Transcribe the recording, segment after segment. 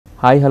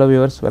Hi hello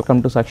viewers, welcome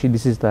to Sakshi.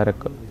 This is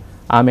Tarak.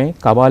 ఆమె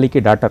కబాలీకి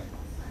daughter.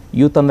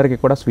 Youth అందరికీ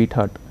కూడా sweet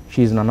heart. She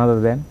is none other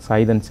than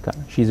Sai Dhanshika.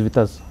 She is with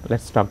us.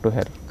 Let's talk to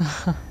her.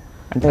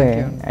 అంటే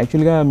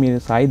యాక్చువల్గా మీరు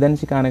సాయి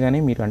ధన్షిక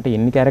అనగానే మీరు అంటే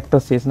ఎన్ని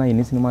క్యారెక్టర్స్ చేసినా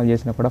ఎన్ని సినిమాలు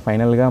చేసినా కూడా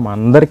ఫైనల్గా మా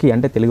అందరికీ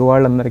అంటే తెలుగు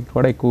వాళ్ళందరికీ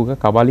కూడా ఎక్కువగా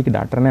కబాలీకి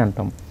డాక్టర్నే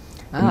అంటాం.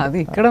 అది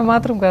ఇక్కడ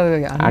మాత్రం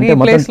కాదు, అంటే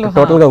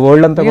టోటల్ గా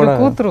వరల్డ్ అంతా కూడా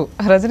కూతురు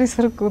రజనీ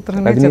సార్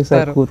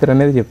కూతురు కూతురు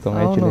అనేది చెప్తాం.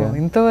 యాక్చువల్గా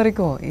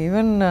ఇంతవరకు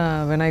even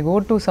when I go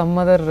to some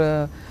other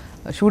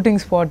shooting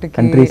spot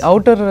కి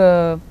అవుటర్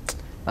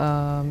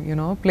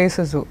యునో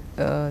ప్లేసెస్,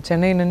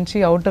 చెన్నై నుంచి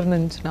అవుటర్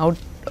నుంచి అవుట్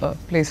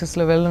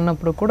ప్లేసెస్లో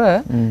వెళ్ళినప్పుడు కూడా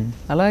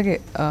అలాగే.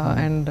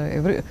 అండ్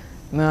ఎవ్రీ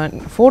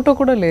ఫోటో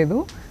కూడా లేదు,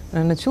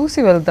 నన్ను చూసి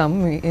వెళ్తాం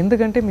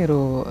ఎందుకంటే మీరు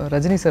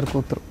రజనీ సార్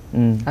కూతురు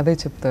అదే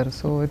చెప్తారు.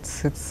 సో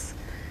ఇట్స్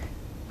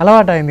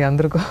అలవాటు అయింది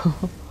అందరికీ.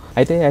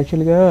 అయితే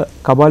యాక్చువల్గా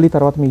కబాలీ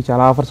తర్వాత మీకు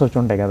చాలా ఆఫర్స్ వచ్చి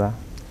ఉంటాయి కదా?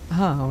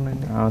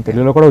 అవునండి,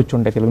 తెలుగులో కూడా వచ్చి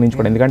ఉంటాయి, తెలుగు నుంచి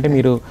కూడా. ఎందుకంటే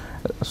మీరు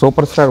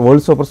సూపర్ స్టార్,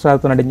 వరల్డ్ సూపర్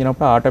స్టార్తో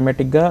నటించినప్పుడు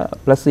ఆటోమేటిక్గా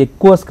ప్లస్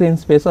ఎక్కువ స్క్రీన్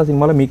స్పేస్ ఆ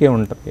సినిమాలో మీకే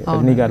ఉంటుంది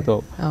రజనీ గారితో.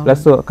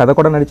 ప్లస్ కథ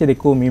కూడా నడిచేది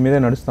ఎక్కువ మీ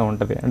మీదే నడుస్తూ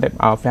ఉంటుంది, అంటే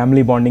ఆ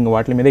ఫ్యామిలీ బాండింగ్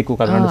వాటి మీద ఎక్కువ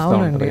కథ నడుస్తూ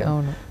ఉంటుంది.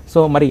 సో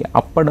మరి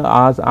అప్పుడు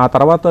ఆ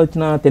తర్వాత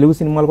వచ్చిన తెలుగు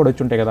సినిమాలు కూడా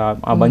వచ్చి ఉంటాయి కదా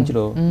ఆ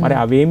బంచ్లో, మరి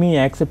అవేమీ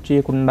యాక్సెప్ట్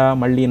చేయకుండా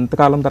మళ్ళీ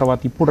ఇంతకాలం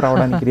తర్వాత ఇప్పుడు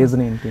రావడానికి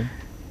రీజన్ ఏంటి?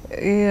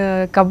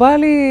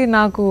 కబాలీ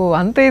నాకు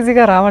అంత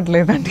ఈజీగా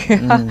రావట్లేదండి.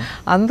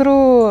 అందరూ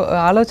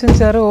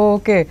ఆలోచించారు,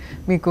 ఓకే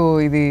మీకు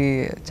ఇది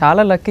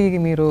చాలా లక్కీ,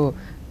 మీరు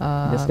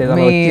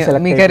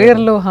మీ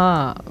కెరియర్లో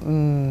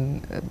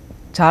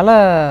చాలా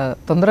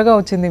తొందరగా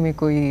వచ్చింది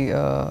మీకు ఈ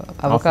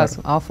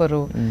అవకాశం,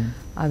 ఆఫరు.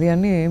 అది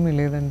అన్నీ ఏమీ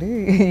లేదండి.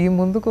 ఈ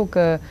ముందుకు ఒక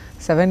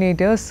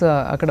 7-8 years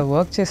అక్కడ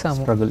వర్క్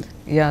చేసాము.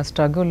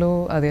 స్ట్రగుల్,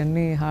 అది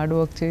అన్నీ హార్డ్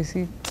వర్క్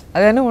చేసి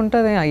అది అన్నీ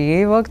ఉంటుంది. ఏ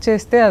వర్క్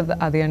చేస్తే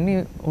అది అన్నీ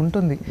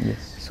ఉంటుంది.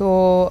 సో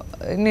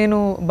నేను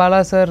బాలా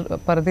సార్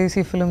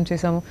పరదేశీ ఫిల్మ్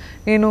చేశాము.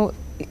 నేను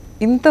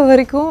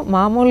ఇంతవరకు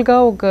మామూలుగా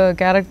ఒక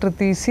క్యారెక్టర్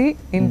తీసి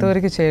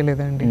ఇంతవరకు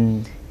చేయలేదండి.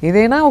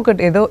 ఏదైనా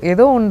ఒకటి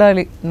ఏదో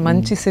ఉండాలి,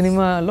 మంచి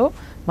సినిమాలో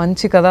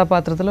మంచి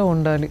కథాపాత్రతలో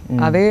ఉండాలి.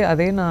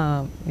 అదే నా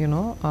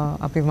యూనో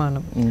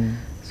అభిమానం.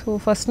 సో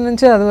ఫస్ట్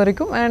నుంచి అది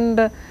వరకు.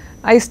 And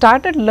I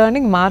started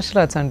learning martial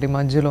arts అండి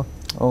మధ్యలో.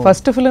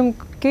 ఫస్ట్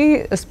ఫిల్మ్కి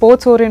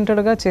స్పోర్ట్స్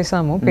ఓరియంటెడ్గా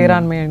చేసాము,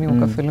 పేరాన్మే అని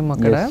ఒక ఫిల్మ్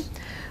అక్కడ.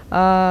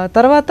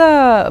 తర్వాత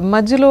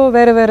మధ్యలో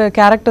వేరే వేరే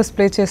క్యారెక్టర్స్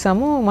ప్లే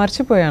చేసాము,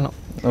 మర్చిపోయాను.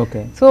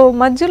 సో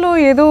మధ్యలో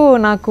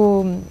నాకు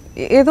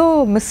ఏదో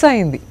మిస్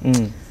అయింది,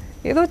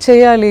 ఏదో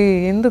చేయాలి,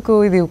 ఎందుకు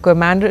ఇది ఒక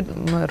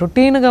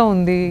రొటీన్గా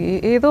ఉంది,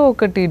 ఏదో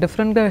ఒకటి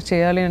డిఫరెంట్గా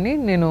చేయాలి అని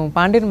నేను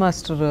పాండ్యన్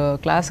మాస్టర్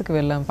క్లాస్కి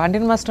వెళ్ళాను.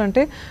 పాండ్యన్ మాస్టర్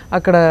అంటే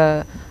అక్కడ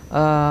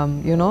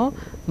యునో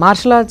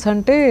మార్షల్ ఆర్ట్స్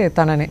అంటే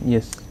తననే.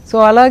 సో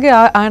అలాగే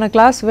ఆయన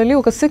క్లాస్ వెళ్ళి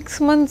ఒక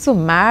 6 months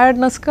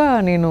మ్యాడ్నెస్గా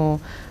నేను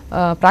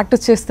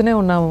ప్రాక్టీస్ చేస్తూనే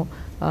ఉన్నాము.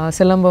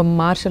 సిలంబం,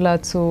 మార్షల్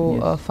ఆర్ట్స్,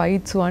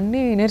 ఫైట్స్ అన్నీ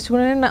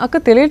నేర్చుకునే. నాకు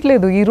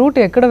తెలియట్లేదు ఈ రూట్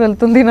ఎక్కడ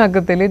వెళ్తుంది, నాకు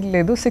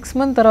తెలియట్లేదు. 6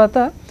 months తర్వాత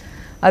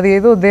అది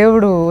ఏదో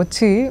దేవుడు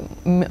వచ్చి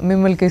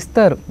మిమ్మల్ని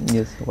ఇస్తారు.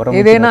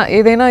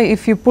 ఏదైనా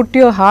if you put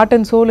your heart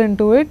and soul in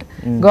to it,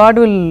 God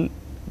will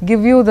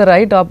give you the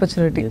right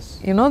opportunity.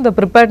 You know, the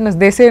preparedness,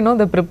 they say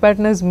the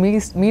preparedness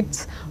meets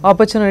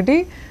opportunity.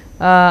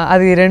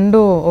 అది రెండు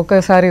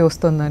ఒకసారి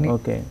వస్తుందని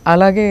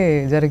అలాగే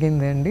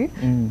జరిగింది అండి.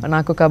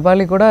 నాకు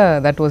కబాలీ కూడా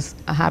that was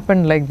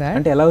happened like that.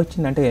 అంటే ఎలా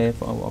వచ్చింది అంటే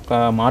ఒక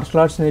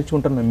మార్షల్ ఆర్ట్స్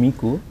నేర్చుకుంటున్నా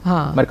మీకు,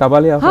 మరి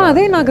కబాలీ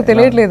అదే నాకు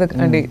తెలియట్లేదు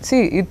అండి.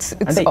 It's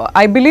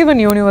I believe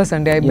in universe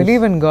అండి, I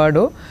believe in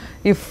God.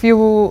 If you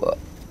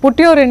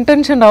put your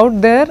intention out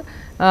there,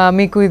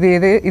 మీకు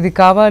ఇది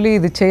కావాలి,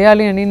 ఇది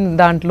చేయాలి అని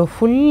దాంట్లో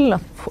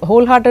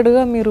హోల్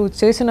హార్టెడ్గా మీరు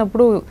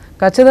చేసినప్పుడు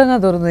ఖచ్చితంగా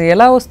దొరుకుతుంది.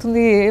 ఎలా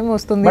వస్తుంది, ఏం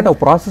వస్తుంది,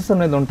 ప్రాసెస్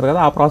అనేది ఉంటుంది కదా,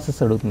 ఆ ప్రాసెస్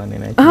అడుగుతున్నాను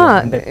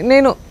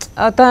నేను.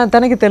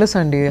 తనకి తెలుసు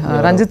అండి,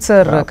 రంజిత్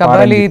సార్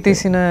కబాలీ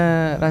తీసిన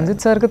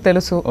రంజిత్ సార్కి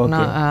తెలుసు.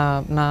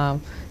 నా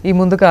ఈ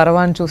ముందుకు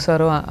అరవాన్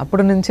చూసారు,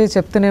 అప్పటి నుంచే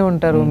చెప్తూనే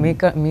ఉంటారు,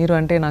 మీరు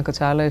అంటే నాకు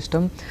చాలా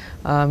ఇష్టం,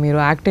 మీరు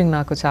యాక్టింగ్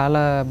నాకు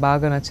చాలా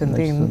బాగా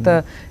నచ్చింది,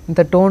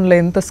 ఇంత టోన్లో,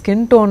 ఇంత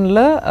స్కిన్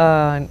టోన్లో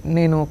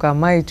నేను ఒక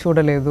అమ్మాయి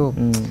చూడలేదు,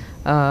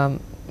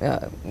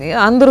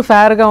 అందరూ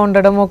ఫేర్గా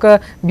ఉండడం, ఒక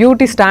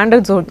బ్యూటీ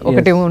స్టాండర్డ్స్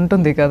ఒకటి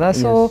ఉంటుంది కదా.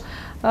 సో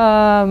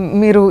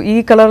మీరు ఈ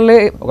కలర్లే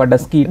ఒక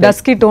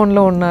డస్కీ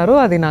టోన్లో ఉన్నారు,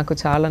 అది నాకు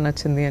చాలా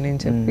నచ్చింది అని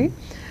చెప్పి.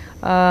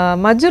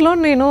 మధ్యలో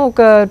నేను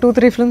ఒక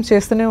 2-3 films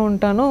చేస్తూనే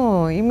ఉంటాను.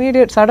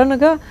 ఇమీడియట్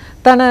సడన్గా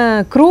తన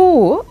crew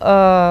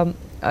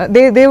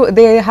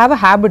they have a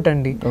habit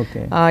అండి,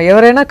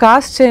 ఎవరైనా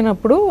కాస్ట్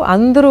చేయనప్పుడు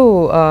అందరూ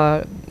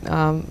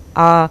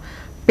ఆ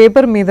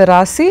పేపర్ మీద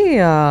రాసి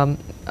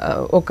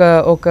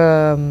ఒక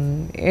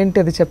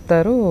ఏంటిది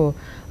చెప్తారు,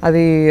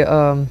 అది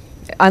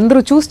అందరూ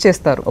చూస్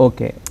చేస్తారు.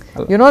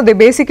 they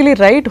basically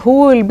write who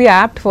will be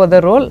apt for the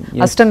role,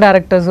 assistant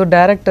directors,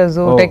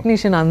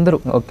 technician అందరూ.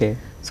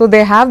 So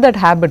they have that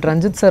habit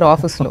Ranjith sir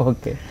ఆఫీస్లో.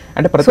 ఓకే,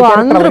 అంటే సో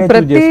అందరూ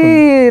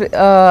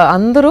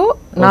అందరూ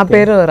నా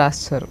పేరు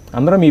రాస్తారు.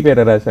 అందరూ మీ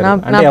పేరు రాశారు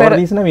అంటే ఎవరు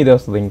తీసినా మీదే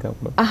వస్తుంది ఇంకా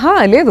అప్పుడు?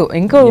 లేదు,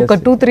 ఇంకా ఒక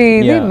 2-3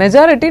 ఇది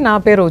మెజారిటీ నా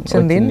పేరు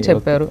వచ్చింది అని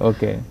చెప్పారు.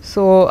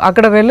 సో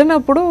అక్కడ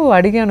వెళ్ళినప్పుడు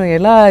అడిగాను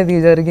ఎలా ఇది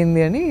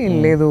జరిగింది అని.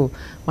 లేదు,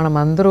 మనం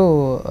అందరూ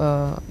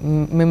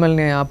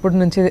మిమ్మల్ని అప్పటి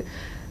నుంచి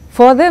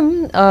ఫర్ దెమ్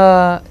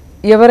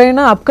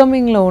ఎవరైనా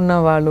అప్కమింగ్లో ఉన్న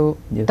వాళ్ళు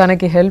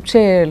తనకి హెల్ప్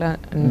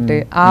చేయాలంటే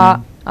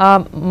ఆ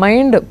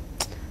మైండ్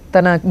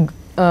తన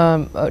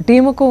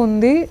టీముకు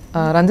ఉంది,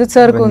 రంజిత్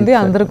సార్కు ఉంది,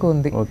 అందరికీ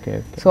ఉంది.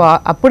 సో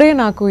అప్పుడే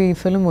నాకు ఈ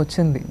ఫిల్మ్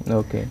వచ్చింది.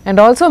 And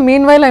also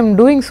mean while I'm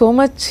doing so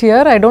much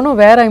here, I don't know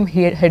where I'm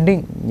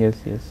heading.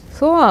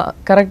 So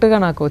కరెక్ట్గా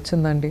నాకు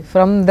వచ్చిందండి.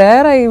 From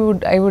there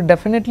I would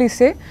definitely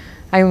say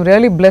I'm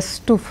really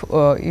blessed to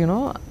you know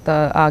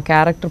ఆ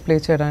క్యారెక్టర్ ప్లే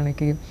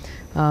చేయడానికి.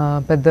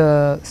 పెద్ద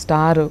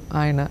స్టార్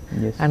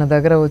ఆయన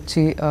దగ్గర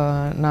వచ్చి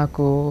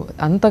నాకు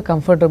అంత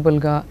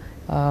కంఫర్టబుల్గా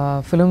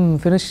ఫిల్మ్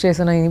ఫినిష్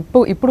చేసిన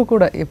ఇప్పుడు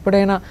కూడా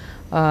ఎప్పుడైనా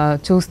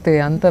చూస్తే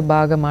అంత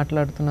బాగా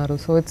మాట్లాడుతున్నారు.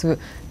 So it's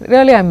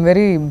really I'm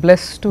very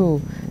blessed to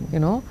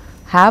you know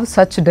have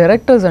such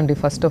directors అండి.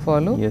 ఫస్ట్ ఆఫ్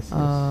ఆల్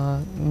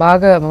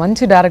బాగా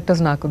మంచి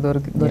డైరెక్టర్స్ నాకు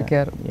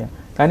దొరికారు.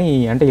 కానీ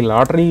అంటే ఈ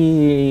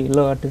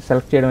లాటరీలో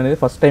సెలెక్ట్ చేయడం అనేది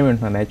ఫస్ట్ టైం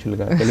వింటున్నాను.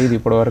 యాక్చువల్గా తెలియదు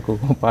ఇప్పటి వరకు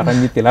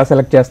రంజిత్ ఇలా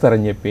సెలెక్ట్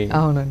చేస్తారని చెప్పి.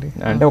 అవునండి.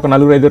 అంటే ఒక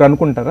 4-5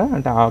 అనుకుంటారా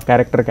అంటే ఆ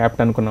క్యారెక్టర్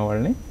క్యాప్టెన్ అనుకున్న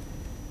వాళ్ళని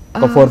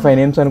ఒక 4-5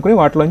 నేమ్స్ అనుకుని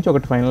వాటిలోంచి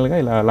ఒకటి ఫైనల్గా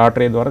ఇలా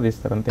లాటరీ ద్వారా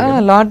తీస్తారు అంతే?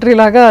 లాటరీ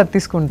లాగా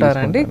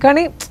తీసుకుంటారండి.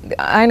 కానీ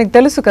ఆయనకు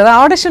తెలుసు కదా,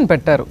 ఆడిషన్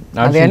పెట్టారు.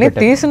 అది అన్ని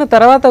తీసిన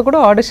తర్వాత కూడా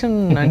ఆడిషన్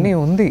అన్నీ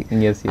ఉంది.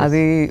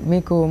 అది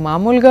మీకు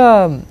మామూలుగా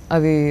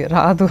అది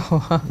రాదు.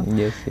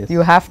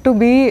 యూ హ్యావ్ టు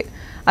బీ,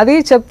 అది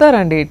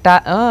చెప్తారండి,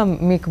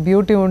 మీకు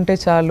బ్యూటీ ఉంటే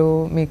చాలు,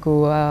 మీకు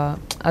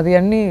అది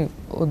అన్నీ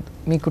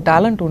మీకు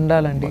టాలెంట్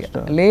ఉండాలండి.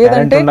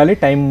 లేదంటే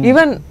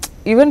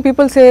even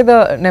people say the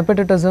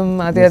nepotism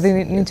అది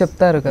నేను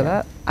చెప్తారు కదా.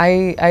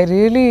 I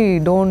really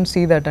don't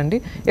see that అండి.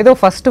 ఏదో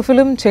ఫస్ట్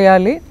ఫిలిం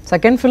చేయాలి,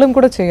 సెకండ్ ఫిలిం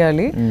కూడా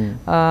చేయాలి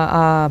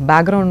ఆ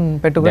బ్యాక్గ్రౌండ్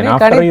పెట్టుకుని,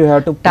 కానీ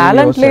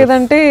టాలెంట్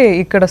లేదంటే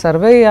ఇక్కడ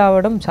సర్వే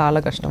అవ్వడం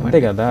చాలా కష్టం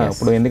అంతే కదా.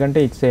 ఇప్పుడు ఎందుకంటే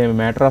it's a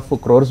matter of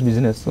crores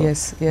business.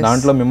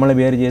 దాంట్లో మిమ్మల్ని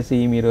వేరు చేసి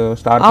మీరు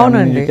స్టార్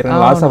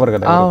లాస్ అవ్వరు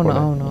కదా.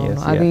 అవును,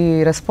 అది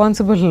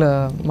రెస్పాన్సిబుల్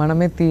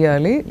మనమే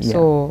తీయాలి.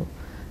 సో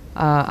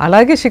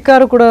అలాగే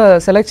షికారు కూడా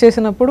సెలెక్ట్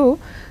చేసినప్పుడు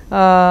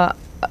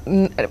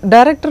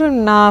డైరెక్టర్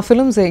నా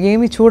ఫిల్మ్స్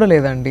ఏమీ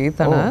చూడలేదండి.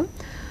 తన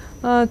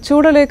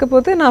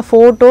చూడలేకపోతే నా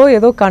ఫోటో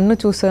ఏదో కన్ను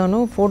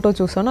ఫోటో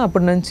చూసాను,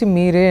 అప్పటి నుంచి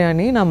మీరే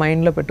అని నా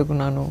మైండ్లో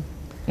పెట్టుకున్నాను.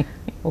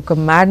 ఒక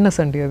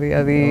మ్యాడ్నెస్ అండి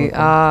అది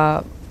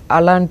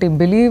అలాంటి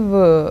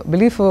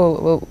బిలీఫ్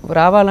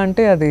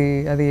రావాలంటే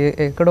అది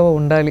ఎక్కడో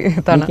ఉండాలి.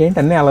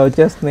 తనకేంటన్నీ అలా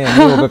వచ్చేస్తున్నాయి,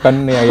 ఒక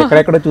కన్ను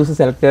ఎక్కడెక్కడో చూసి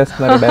సెలెక్ట్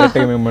చేస్తున్నారు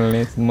డైరెక్ట్గా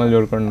మిమ్మల్ని సినిమాలు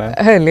చూడకుండా.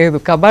 లేదు,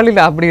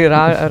 కబాలీలో అప్పుడు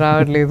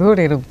రావట్లేదు.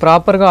 నేను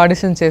ప్రాపర్గా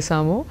ఆడిషన్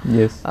చేశాము.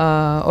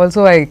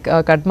 Also I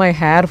cut my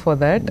hair for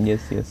that.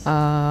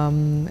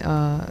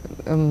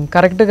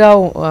 కరెక్ట్గా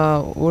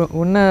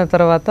ఉన్న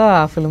తర్వాత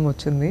ఆ ఫిల్మ్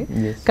వచ్చింది.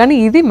 కానీ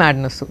ఇది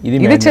మ్యాడ్నెస్,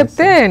 ఇది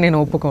చెప్తే నేను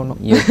ఒప్పుకోను.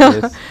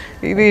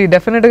 ఇది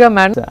డెఫినెట్గా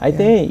మ్యాడ్నెస్.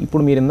 అయితే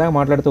ఇప్పుడు మీరు ఇందాక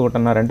మాట్లాడుతూ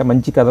ఉంటున్నారంటే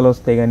మంచి కథలు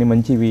వస్తాయి కానీ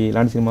మంచివి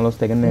ఇలాంటి సినిమాలు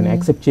వస్తాయి కానీ నేను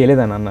యాక్సెప్ట్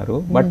చేయలేదని అన్నారు.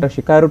 బట్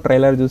షికారు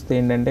ట్రైలర్ చూస్తే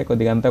ఏంటంటే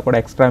కొద్దిగా అంతా కూడా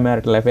ఎక్స్ట్రా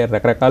మ్యారిటల్ అఫేర్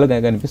రకరకాలుగా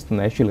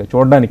కనిపిస్తుంది యాక్చువల్గా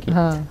చూడడానికి.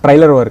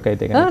 ట్రైలర్ వరకు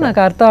అయితే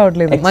నాకు అర్థం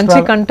అవ్వట్లేదు. మంచి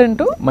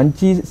కంటెంట్,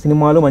 మంచి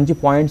సినిమాలు, మంచి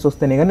పాయింట్స్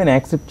వస్తేనే కానీ నేను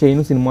యాక్సెప్ట్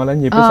చేయను సినిమాలు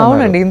అని చెప్పి.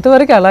 అవునండి,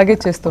 ఇంతవరకు అలాగే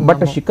చేస్తాను.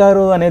 బట్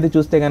షికారు అనేది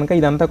చూస్తే కనుక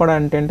ఇదంతా కూడా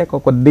అంటే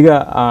కొద్దిగా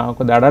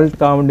అడల్ట్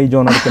కామెడీ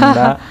జోనర్ కింద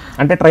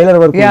అంటే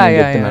ట్రైలర్ వరకు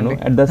చెప్తున్నాను.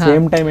 అట్ ద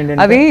సేమ్ టైం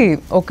ఏంటంటే అది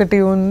ఒకటి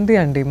ఉంది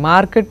అండి,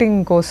 మార్కెటింగ్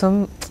కోసం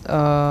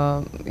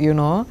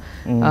యునో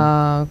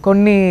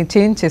కొన్ని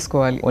చేంజ్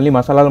చేసుకోవాలి. ఓన్లీ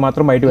మసాలాలు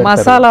మాత్రం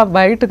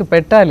బయటకు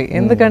పెట్టాలి,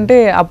 ఎందుకంటే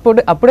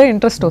అప్పుడే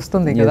ఇంట్రెస్ట్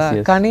వస్తుంది కదా.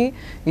 కానీ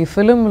ఈ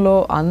ఫిలింలో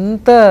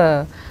అంత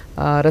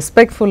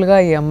రెస్పెక్ట్ఫుల్గా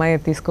ఈ అమ్మాయి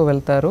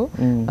తీసుకువెళ్తారు.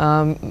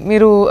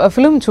 మీరు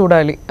ఫిలిం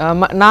చూడాలి.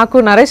 నాకు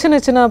నరేషన్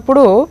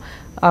ఇచ్చినప్పుడు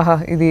ఆహా,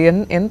 ఇది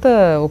ఎంత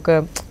ఒక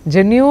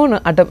జెన్యూన్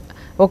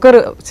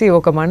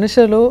ఒక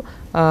మనుషులు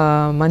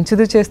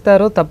మంచిది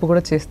చేస్తారో తప్పు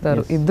కూడా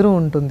చేస్తారు, ఇద్దరు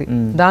ఉంటుంది.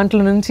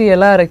 దాంట్లో నుంచి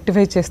ఎలా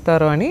రెక్టిఫై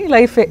చేస్తారో అని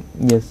లైఫే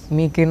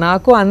మీకు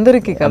నాకు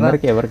అందరికీ కదా.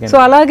 సో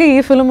అలాగే ఈ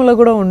ఫిల్మ్లో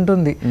కూడా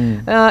ఉంటుంది.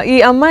 ఈ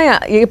అమ్మాయి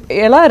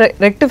ఎలా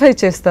రెక్టిఫై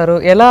చేస్తారు,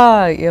 ఎలా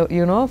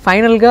యూనో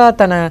ఫైనల్గా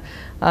తన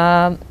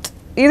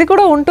ఇది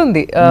కూడా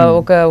ఉంటుంది.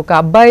 ఒక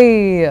అబ్బాయి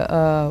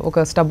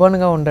ఒక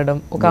స్టబర్న్గా ఉండడం,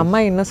 ఒక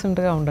అమ్మాయి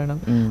ఇన్నసెంట్గా ఉండడం.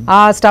 ఆ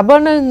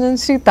స్టబర్న్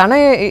నుంచి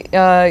తన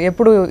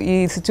ఎప్పుడు ఈ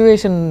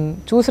సిచ్యువేషన్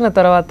చూసిన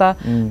తర్వాత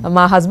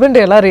మా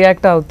హస్బెండ్ ఎలా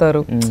రియాక్ట్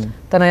అవుతారు,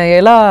 తన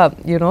ఎలా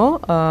యునో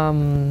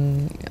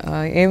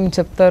ఏం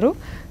చెప్తారు,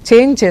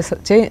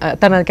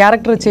 తన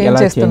క్యారెక్టర్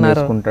చేంజ్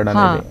చేస్తున్నారు.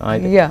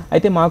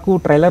 అయితే మాకు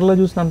ట్రైలర్ లో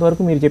చూసినంత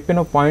వరకు మీరు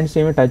చెప్పిన పాయింట్స్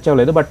ఏమీ టచ్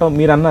అవ్వలేదు. బట్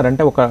మీరు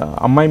అన్నారంటే ఒక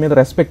అమ్మాయి మీద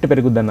రెస్పెక్ట్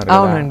పెరుగుద్ది అన్నారు.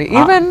 అవునండి,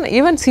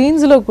 ఈవెన్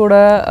సీన్స్ లో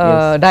కూడా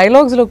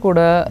డైలాగ్స్ లో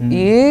కూడా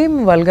ఏం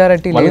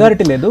వల్గారిటీ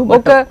లేదు. లేదు.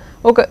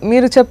 ఒక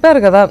మీరు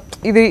చెప్పారు కదా,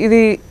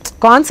 ఇది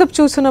కాన్సెప్ట్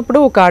చూసినప్పుడు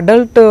ఒక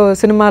అడల్ట్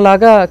సినిమా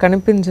లాగా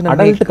కనిపించిన,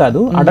 అడల్ట్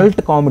కాదు,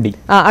 adult comedy,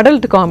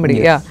 adult comedy,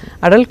 yeah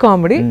adult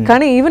comedy.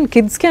 కానీ even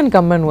kids can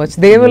come and watch,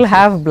 they will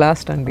have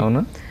blast అండి.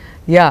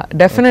 యా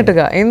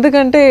డెఫినెట్గా.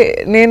 ఎందుకంటే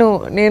నేను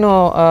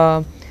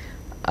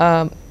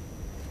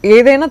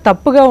ఏదైనా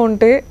తప్పుగా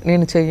ఉంటే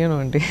నేను చెయ్యను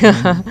అండి.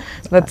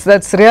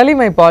 That's really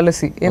my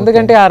policy.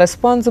 ఎందుకంటే ఆ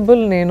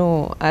రెస్పాన్సిబుల్ నేను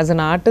యాజ్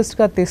అన్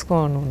ఆర్టిస్ట్గా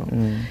తీసుకోను.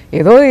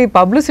 ఏదో ఈ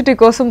పబ్లిసిటీ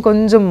కోసం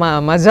కొంచెం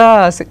మజా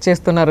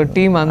చేస్తున్నారు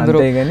టీం అందరూ,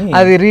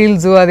 అది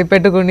రీల్స్ అది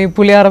పెట్టుకుని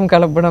పులిహారం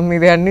కలపడం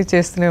ఇది అన్ని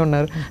చేస్తూనే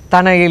ఉన్నారు.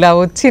 తన ఇలా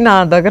వచ్చి నా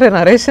దగ్గర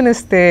నరేషన్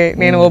ఇస్తే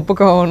నేను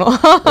ఒప్పుకోను.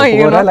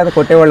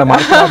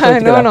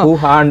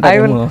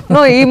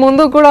 ఈ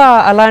ముందు కూడా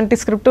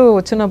అలాంటి స్క్రిప్ట్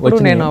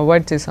వచ్చినప్పుడు నేను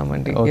అవాయిడ్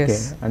చేసామండి.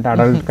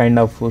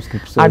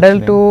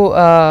 అడల్ట్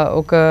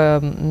ఒక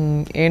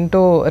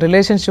ఏంటో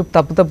రిలేషన్షిప్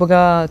తప్పుగా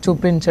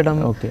చూపించడం,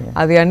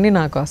 అది అన్ని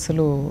నాకు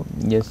అసలు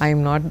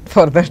ఐఎమ్ నాట్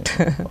ఫర్ దట్.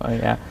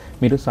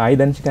 మీరు సాయి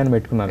ధన్షిక అని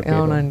పెట్టుకున్నారు.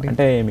 అవునండి.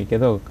 అంటే మీకు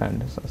ఏదో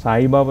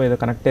సాయిబాబా ఏదో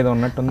కనెక్ట్ ఏదో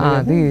ఉన్నట్టుంది.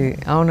 అది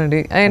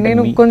అవునండి.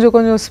 నేను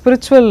కొంచెం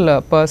స్పిరిచువల్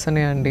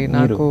పర్సనే అండి.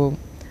 నాకు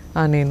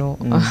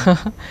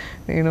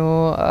నేను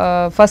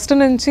ఫస్ట్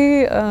నుంచి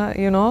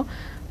యూనో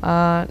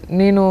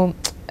నేను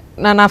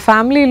నా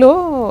ఫ్యామిలీలో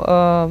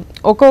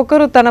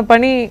ఒక్కొక్కరు తన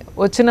పని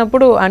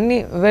వచ్చినప్పుడు అన్ని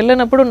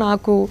వెళ్ళినప్పుడు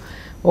నాకు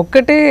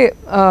ఒక్కటే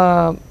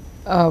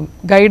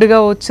గైడ్గా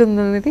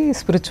వచ్చింది అనేది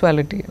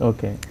స్పిరిచువాలిటీ.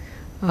 ఓకే.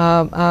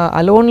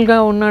 అలోన్గా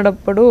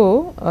ఉన్నప్పుడు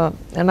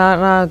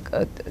నా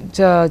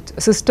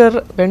సిస్టర్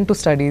వెంట్ టు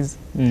స్టడీస్,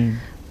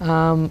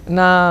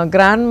 నా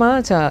గ్రాండ్ మా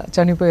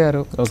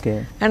చనిపోయారు.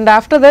 అండ్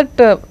ఆఫ్టర్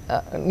దట్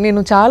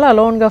నేను చాలా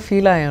అలోన్గా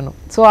ఫీల్ అయ్యాను.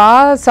 సో ఆ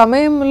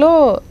సమయంలో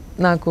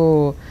నాకు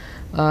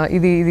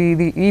ఇది ఇది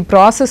ఇది ఈ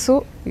ప్రాసెస్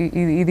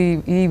ఇది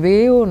ఈ వే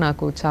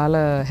నాకు చాలా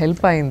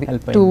హెల్ప్ అయింది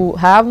to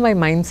have my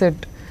mind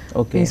set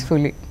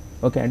peacefully.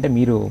 Okay. అంటే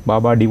మీరు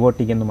బాబా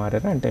డివోటీ కింద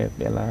మారారా? అంటే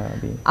ఎలా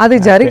అది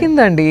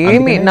జరిగిందండి.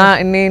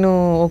 నేను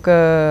ఒక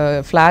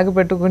ఫ్లాగ్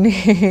పెట్టుకుని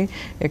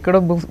ఎక్కడో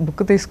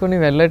బుక్ తీసుకుని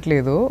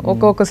వెళ్ళట్లేదు.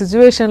 ఒక్కొక్క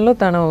సిచ్యువేషన్లో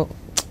తను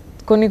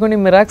కొన్ని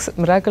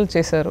మిరాకిల్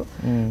చేశారు.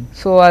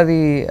 సో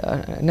అది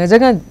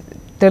నిజంగా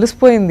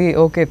తెలిసిపోయింది,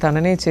 ఓకే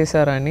తననే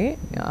చేశారని.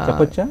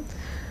 చెప్పొచ్చా?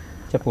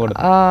 చెప్పకూడదు.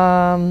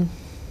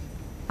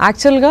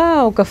 యాక్చువల్గా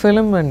ఒక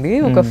ఫిలిం అండి,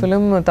 ఒక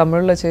ఫిలిం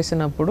తమిళ్లో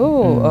చేసినప్పుడు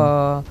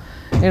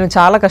నేను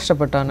చాలా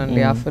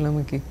కష్టపడ్డానండి ఆ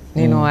ఫిలింకి.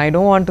 నేను I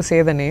don't want to say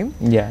the name.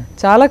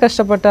 చాలా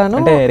కష్టపడ్డాను.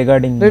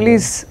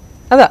 రిలీజ్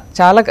అదా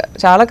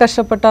చాలా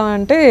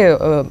కష్టపడ్డానంటే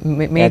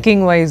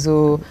మేకింగ్ వైజు,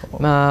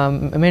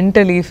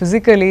 మెంటలీ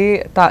ఫిజికలీ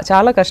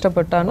చాలా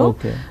కష్టపడ్డాను.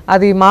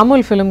 అది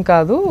మామూలు ఫిలిం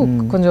కాదు,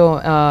 కొంచెం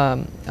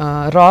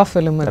రా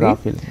ఫిలిం అది.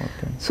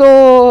 సో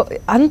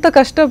అంత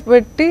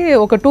కష్టపెట్టి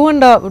ఒక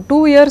 2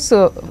 years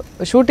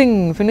షూటింగ్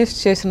ఫినిష్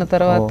చేసిన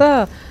తర్వాత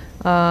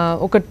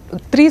ఒక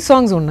 3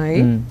 songs ఉన్నాయి.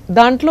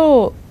 దాంట్లో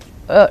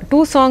 2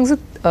 songs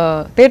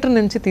థియేటర్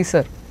నుంచి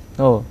తీశారు.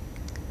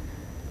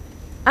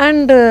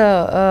 అండ్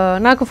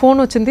నాకు ఫోన్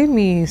వచ్చింది,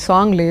 మీ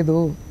సాంగ్ లేదు,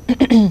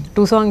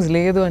 2 songs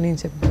లేదు అని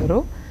చెప్పారు.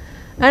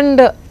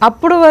 అండ్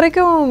అప్పుడు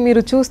వరకు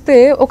మీరు చూస్తే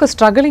ఒక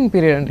స్ట్రగలింగ్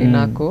పీరియడ్ అండి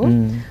నాకు.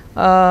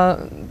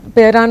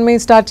 పేరాన్మై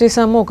స్టార్ట్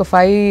చేసాము, ఒక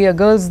 5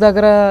 girls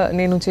దగ్గర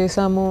నేను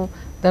చేసాము.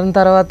 దాని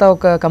తర్వాత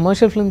ఒక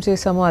కమర్షియల్ ఫిల్మ్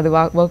చేసాము, అది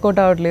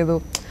వర్కౌట్ అవ్వట్లేదు.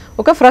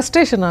 ఒక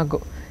ఫ్రస్ట్రేషన్ నాకు,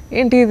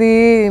 ఏంటి ఇది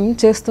ఏం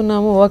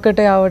చేస్తున్నాము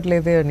వర్కౌటే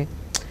అవ్వట్లేదే అని.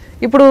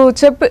 ఇప్పుడు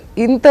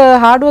ఇంత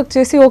హార్డ్ వర్క్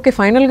చేసి ఓకే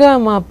ఫైనల్గా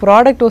మా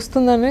ప్రోడక్ట్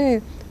వస్తుందని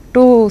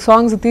 2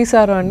 songs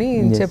తీశారు అని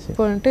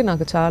చెప్పంటే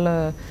నాకు చాలా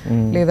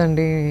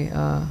లేదండి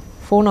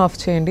ఫోన్ ఆఫ్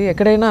చేయండి,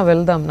 ఎక్కడైనా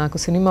వెళ్దాం, నాకు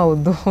సినిమా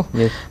వద్దు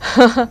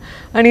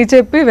అని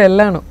చెప్పి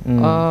వెళ్ళాను.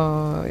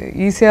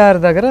 ఈసీఆర్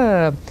దగ్గర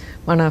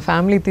మన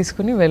ఫ్యామిలీ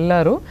తీసుకుని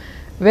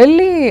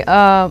వెళ్ళి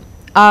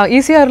ఆ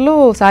ఈసీఆర్లో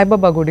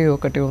సాయిబాబా గుడి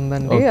ఒకటి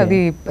ఉందండి. అది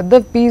పెద్ద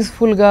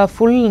పీస్ఫుల్గా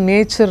ఫుల్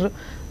నేచర్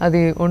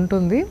అది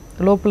ఉంటుంది.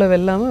 లోపల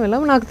వెళ్ళాము.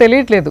 నాకు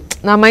తెలియట్లేదు,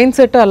 నా మైండ్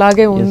సెట్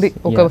అలాగే ఉంది.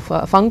 ఒక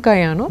ఫంక్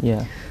అయ్యాను.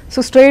 సో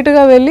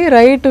స్ట్రైట్గా వెళ్ళి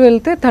రైట్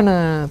వెళ్తే తన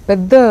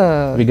పెద్ద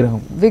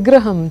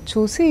విగ్రహం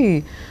చూసి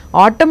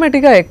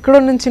ఆటోమేటిక్గా ఎక్కడో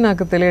నుంచి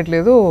నాకు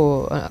తెలియట్లేదు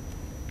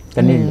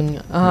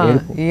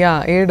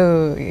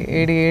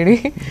AD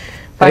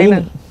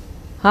final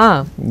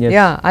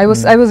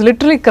I was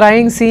literally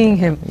crying seeing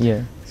him.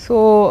 So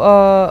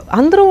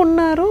అందరూ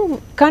ఉన్నారు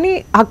కానీ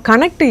ఆ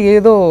కనెక్ట్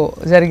ఏదో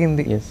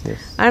జరిగింది.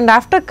 And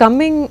after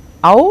coming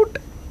out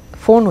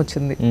phone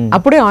వచ్చింది,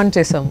 అప్పుడే ఆన్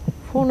చేసాము.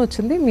 ఫోన్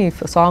వచ్చింది, మీ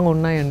సాంగ్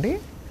ఉన్నాయండి,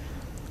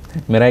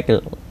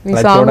 మీ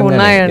సాంగ్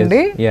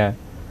ఉన్నాయండి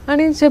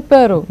అని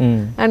చెప్పారు.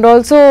 And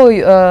also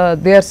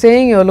they are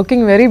saying you're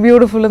looking very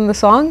beautiful in the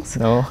songs,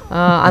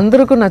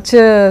 అందరికీ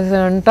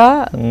నచ్చేంట,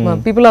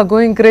 పీపుల్ ఆర్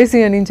గోయింగ్ క్రేజీ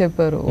అని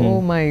చెప్పారు. ఓ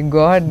మై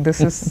గాడ్,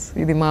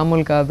 ఇది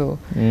మామూలు కాదు,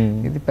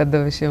 ఇది పెద్ద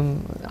విషయం.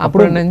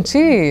 అప్పుడు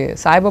నుంచి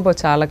సాయిబాబా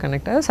చాలా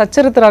కనెక్ట్ అయ్యారు.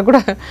 సచ్చరిత్ర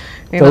కూడా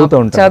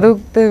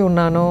చదువుతూ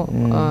ఉన్నాను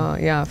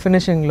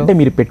ఫినిషింగ్ లో.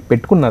 మీరు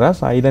పెట్టుకున్నారా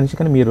సాయి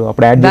ధన్షిక? మీరు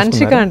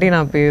ధన్షిక అంటే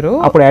నా పేరు.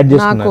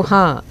 నాకు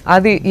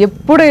అది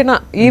ఎప్పుడైనా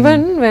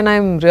even when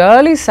I'm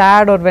really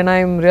sad are when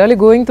I'm really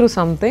going through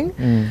something,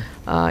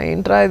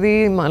 ఏంట్రా ఇది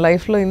మా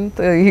లైఫ్లో ఇంత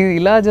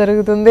ఇలా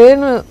జరుగుతుంది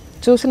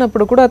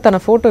చూసినప్పుడు కూడా తన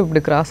ఫోటో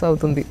ఇప్పుడు క్రాస్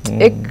అవుతుంది.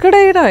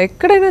 ఎక్కడైనా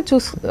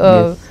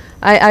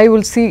I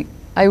will see,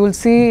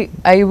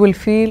 I will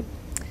feel,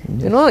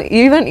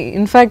 even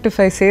in fact if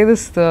I say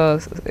this,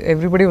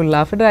 everybody will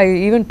laugh at it. I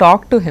even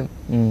talk to him.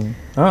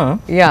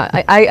 Yeah,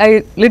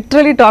 I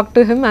literally talk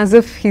to him as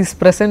if he's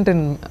present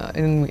in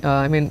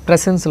I mean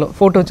presence lo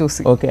photo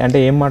చూసి. Okay, అంటే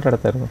ఏం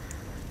మాట్లాడతారు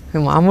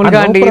మామూలుగా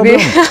అండి ఇది?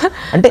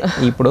 అంటే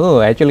ఇప్పుడు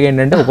యాక్చువల్గా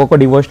ఏంటంటే ఒక్కొక్క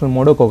డివోషనల్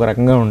మోడ్ ఒక్కొక్క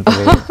రకంగా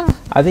ఉంటుంది.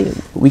 అది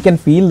we can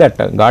feel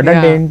that. God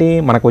అంటే ఏంటి,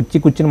 మనకు వచ్చి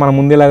కూర్చుని మన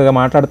ముందేలాగా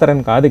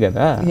మాట్లాడతారని కాదు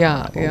కదా.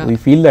 We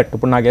feel that.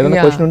 ఇప్పుడు నాకు ఏదైనా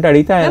క్వశ్చన్ ఉంటే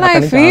అడిగితే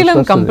I feel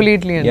him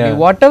completely and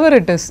whatever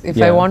it is,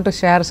 if I want to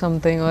share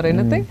something or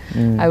anything,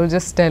 I will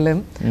just tell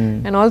him.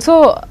 And also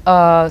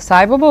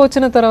Saibaba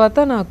వచ్చిన తర్వాత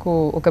నాకు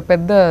ఒక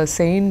పెద్ద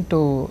సెయింట్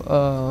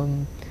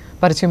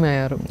పరిచయం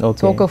అయ్యారు.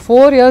 సో ఒక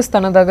 4 years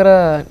తన దగ్గర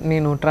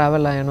నేను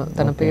ట్రావెల్ అయ్యాను.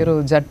 తన పేరు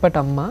జట్పట్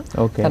అమ్మ,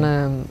 తన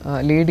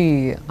లేడీ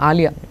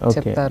ఆలియా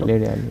చెప్తారు.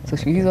 So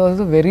she is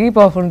also very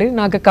powerful.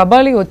 నాకు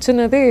కబాలి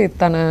వచ్చినది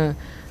తన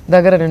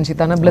దగ్గర నుంచి,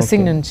 తన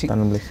బ్లెస్సింగ్ నుంచి.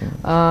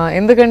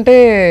 ఎందుకంటే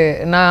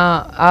నా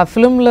ఆ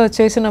ఫిల్మ్లో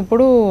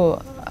చేసినప్పుడు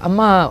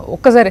అమ్మ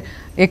ఒక్కసారి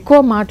ఎక్కువ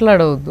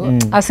మాట్లాడవద్దు,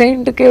 ఆ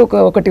సెయింట్కి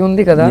ఒకటి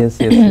ఉంది కదా,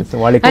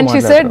 అండ్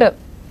షీ సెడ్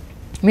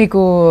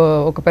మీకు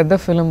ఒక పెద్ద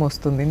ఫిల్మ్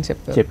వస్తుంది అని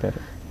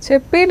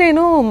చెప్పి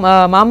నేను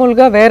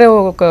మామూలుగా వేరే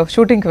ఒక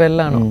షూటింగ్కి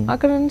వెళ్ళాను.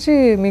 అక్కడ నుంచి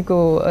మీకు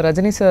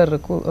రజనీ సార్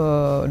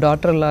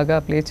డాటర్ లాగా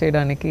ప్లే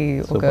చేయడానికి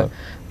ఒక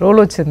రోల్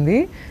వచ్చింది,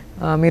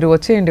 మీరు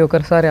వచ్చేయండి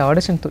ఒకసారి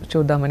ఆడిషన్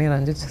చూద్దామని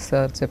రంజిత్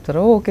సార్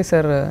చెప్తారు. ఓకే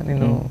సార్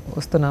నేను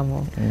వస్తున్నాము.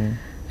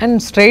 And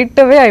straight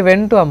away I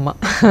went to అమ్మ.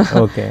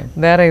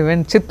 దేర్ ఐ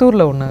వెంట్,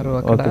 చిత్తూరులో ఉన్నారు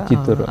అక్కడ,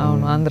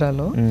 అవును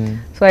ఆంధ్రాలో.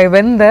 So I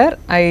went there,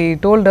 I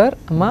told her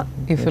అమ్మ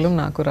ఈ ఫిల్మ్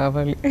నాకు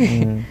రావాలి,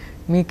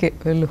 మీకే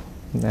వెళ్ళు,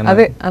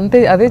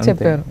 అదే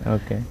చెప్పారు.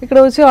 ఇక్కడ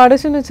వచ్చి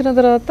ఆడిషన్ వచ్చిన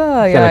తర్వాత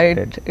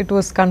ఇట్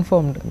వాస్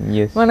కన్ఫర్మ్డ్.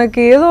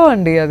 మనకి ఏదో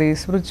అండి అది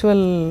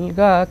స్పిరిచువల్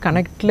గా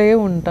కనెక్ట్లే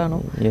ఉంటాను.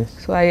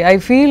 సో ఐ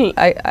ఫీల్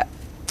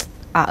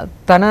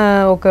తన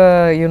ఒక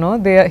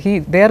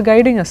దే ఆర్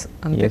గైడింగ్ అస్.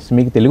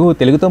 మీకు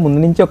తెలుగుతో ముందు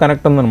నుంచి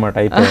కనెక్ట్ ఉందన్నమాట.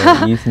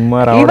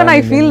 Even I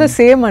feel the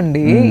same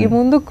అండి. ఈ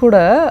ముందు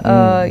కూడా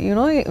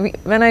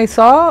when I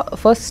saw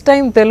first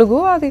time Telugu,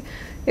 అది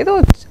ఏదో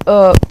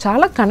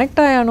చాలా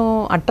కనెక్ట్ అయ్యాను,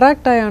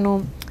 అట్రాక్ట్ అయ్యాను.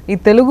 ఈ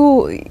తెలుగు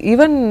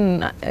ఈవెన్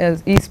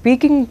ఈ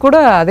స్పీకింగ్ కూడా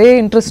అదే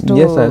ఇంట్రెస్ట్.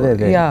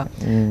 యా,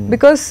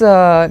 బికాస్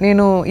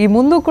నేను ఈ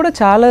ముందు కూడా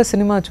చాలా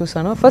సినిమా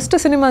చూసాను. ఫస్ట్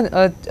సినిమా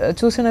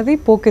చూసినది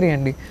పోకిరి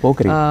అండి,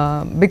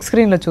 బిగ్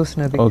స్క్రీన్ లో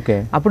చూసినది.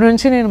 అప్పటి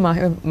నుంచి నేను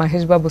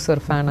మహేష్ బాబు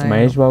సార్ ఫ్యాన్ అయ్యాను.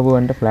 మహేష్ బాబు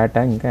అంటే ఫ్లాట్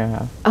ఇంకా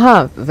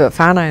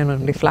ఫ్యాన్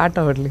అయ్యానండి. ఫ్లాట్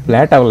అవ్వట్లేదు.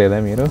 ఫ్లాట్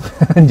అవ్వలేదా మీరు?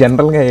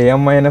 జనరల్ గా ఏ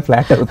అమ్మాయి అయినా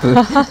ఫ్లాట్ అవుతుంది,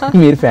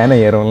 మీరు ఫ్యాన్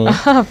అయ్యారు?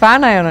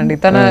 ఫ్యాన్ అయ్యానండి.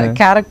 తన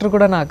క్యారెక్టర్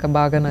కూడా నాకు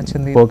బాగా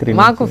నచ్చింది.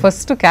 మాకు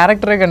ఫస్ట్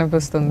క్యారెక్టరే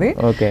కనిపిస్తుంది.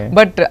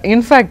 బట్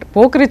ఇన్ఫాక్ట్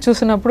పోకిరి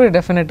చూసినప్పుడు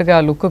డెఫినెట్ గా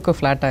లుక్ కు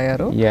ఫ్లాట్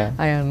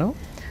అయ్యాను.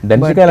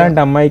 ధన్షిక లాంటి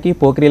అమ్మాయికి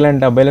పోకిరి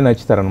లాంటి అబ్బాయిలే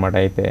నచ్చుతారు అనమాట.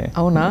 అయితే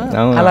అవునా?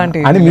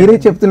 అలాంటి అని మీరే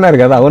చెప్తున్నారు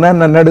కదా. అవునా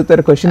నన్ను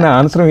అడుగుతారు క్వశ్చన్,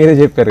 ఆన్సర్ మీరే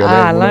చెప్పారు కదా.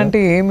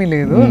 అలాంటి ఏమీ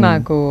లేదు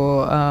నాకు.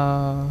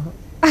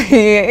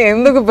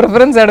 ఎందుకు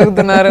ప్రిఫరెన్స్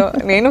అడుగుతున్నారు?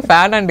 నేను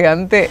ఫ్యాన్ అండి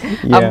అంతే.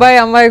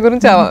 అమ్మాయి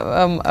గురించి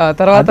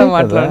తర్వాత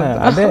మాట్లాడతాను.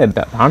 అదే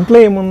దాంట్లో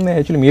ఏముంది,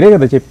 యాక్చువల్లీ మీరే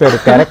కదా చెప్పారు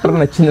క్యారెక్టర్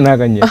నచ్చింది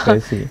నాకు అని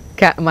చెప్పేసి.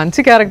 మంచి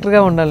క్యారెక్టర్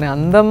గా ఉండాలి,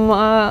 అందం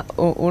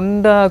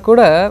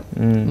కూడా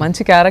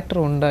మంచి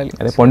క్యారెక్టర్ ఉండాలి.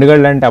 అదే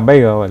పొండుగాడు లాంటి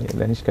అబ్బాయి కావాలి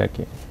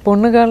ధనుష్కకి.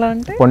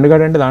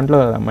 పొండుగాడు అంటే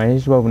దాంట్లో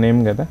మహేష్ బాబు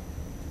నేమ్ కదా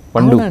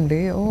పండు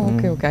అండి.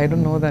 Okay okay, I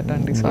don't know that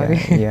అండి, సారీ.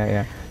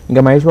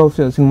 ఇంకా మహేష్ బాబు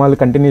సినిమాలు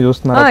కంటిన్యూ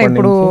చూస్తున్నారు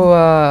ఇప్పుడు?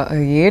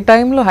 ఏ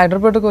టైంలో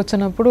హైదరాబాద్కి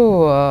వచ్చినప్పుడు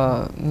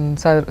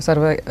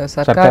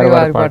సర్కారీ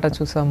వారి పాట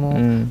చూసాము,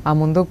 ఆ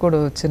ముందు కూడా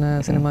వచ్చిన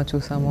సినిమా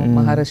చూసాము,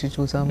 మహారాషి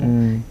చూసాము.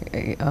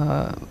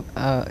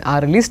 ఆ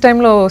రిలీజ్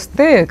టైంలో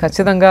వస్తే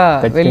ఖచ్చితంగా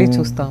వెళ్ళి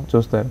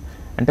చూస్తారు.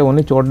 అంటే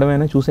ఓన్లీ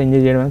చూడడమేనా, చూసి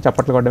ఎంజాయ్ చేయడమేనా,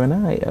 చప్పట్లు కొట్టడమేనా?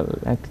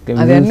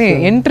 అది అన్ని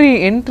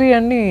ఎంట్రీ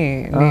అన్ని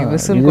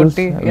విసులు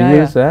కొట్టి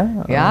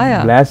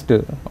బ్లాస్ట్.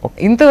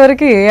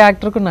 ఇంతవరకు ఏ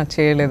యాక్టర్ కు నాకు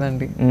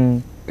చేయలేదండి,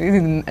 ఇది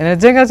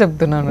నిజంగా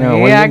చెప్తున్నాను.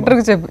 ఏ యాక్టర్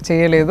కు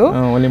చేయలేదు.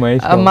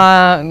 మా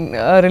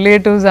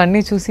రిలేటివ్స్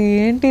అన్ని చూసి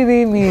ఏంటిది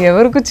మీ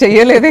ఎవరికి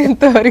చెయ్యలేదు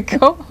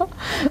ఇంతవరకు,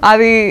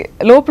 అది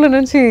లోపల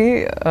నుంచి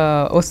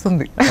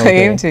వస్తుంది.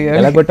 ఏం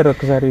చెయ్యాలి?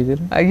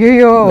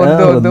 అయ్యో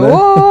వద్దు.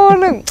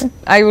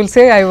 I will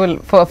say, I will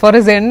for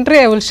his entry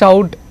I will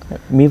shout.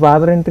 Me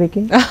father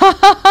ఎంట్రీకి?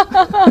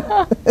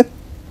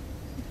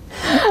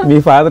 Me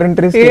father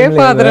entries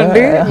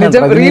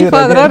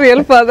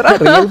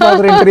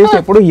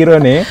ఎప్పుడు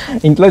హీరోనే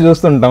ఇంట్లో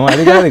చూస్తుంటాం,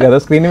 అది కాదు కదా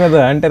స్క్రీన్ మీద.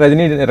 అంటే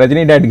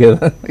రజనీ డాడ్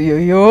కదా.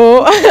 అయ్యో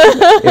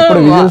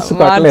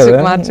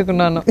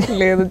మార్చుకున్నాను,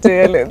 లేదు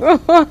చేయలేదు.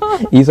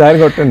 ఈసారి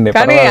కొట్టండి.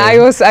 కానీ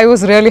I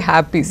was really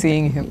happy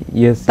seeing him.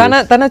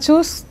 తన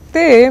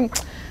చూస్తే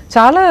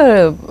చాలా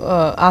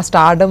ఆ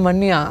స్టార్డమ్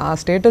అన్ని ఆ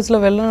స్టేటస్లో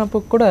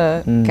వెళ్ళినప్పుడు కూడా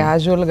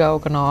క్యాజువల్గా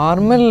ఒక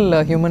నార్మల్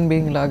హ్యూమన్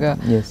బీయింగ్ లాగా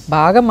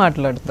బాగా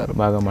మాట్లాడతారు.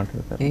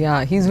 యా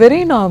హీస్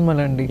వెరీ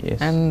నార్మల్ అండి.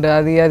 అండ్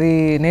అది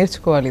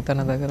నేర్చుకోవాలి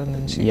తన దగ్గర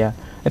నుంచి. యా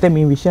అయితే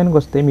మీ విషయానికి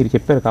వస్తే మీరు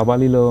చెప్పారు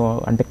కబాలీలో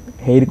అంటే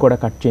హెయిర్ కూడా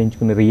కట్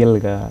చేయించుకుని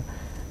రియల్గా.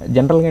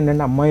 జనరల్గా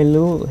ఏంటంటే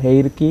అమ్మాయిలు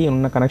హెయిర్కి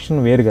ఉన్న కనెక్షన్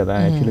వేరు కదా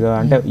యాక్చువల్గా.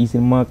 అంటే ఈ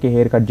సినిమాకి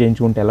హెయిర్ కట్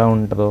చేయించుకుంటే ఎలా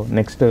ఉంటుందో,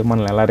 నెక్స్ట్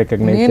మనల్ని ఎలా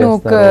రికగ్నైజ్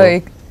చేస్తారో.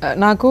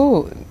 నాకు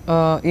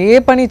ఏ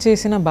పని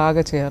చేసినా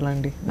బాగా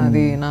చేయాలండి.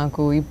 అది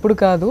నాకు ఇప్పుడు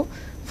కాదు,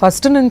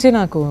 ఫస్ట్ నుంచి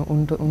నాకు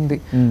ఉంది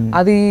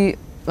అది.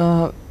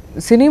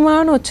 సినిమా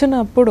అని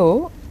వచ్చినప్పుడు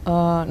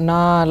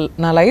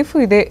నా లైఫ్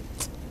ఇదే.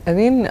 I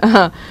mean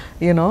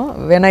you know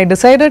when I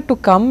decided to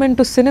come in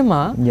to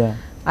cinema,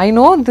 I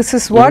know this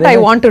is what I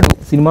want to do.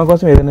 Cinema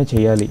కోసం ఏదైనా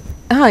చేయాలి,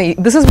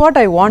 this is what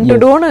I want to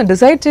do అని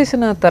డిసైడ్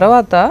చేసిన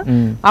తర్వాత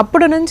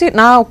అప్పటి నుంచి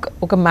నా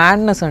ఒక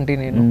మ్యాడ్నెస్ అండి.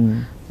 నేను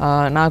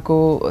నాకు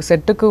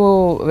సెట్కు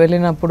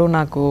వెళ్ళినప్పుడు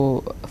నాకు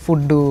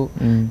ఫుడ్,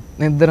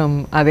 నిద్రం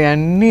అది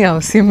అన్నీ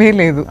అవసరమే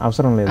లేదు.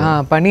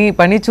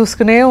 పని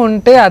చూసుకునే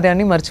ఉంటే అది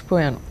అన్ని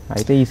మర్చిపోయాను.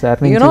 అయితే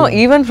ఈసారి you know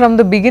even from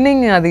the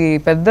beginning అది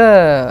పెద్ద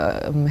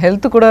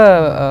హెల్త్ కూడా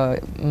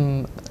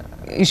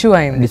ఇష్యూ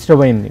అయింది,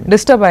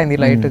 డిస్టర్బ్ అయింది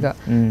లైట్ గా.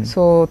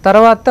 సో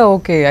తర్వాత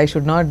okay I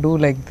should not do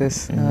like this,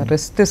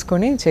 rest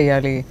తీసుకొని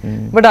చేయాలి.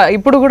 బట్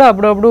ఇప్పుడు కూడా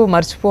అప్పుడప్పుడు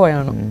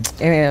మర్చిపోయాను.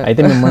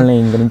 అయితే మిమ్మల్ని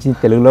ఇంక నుంచి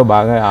తెలుగులో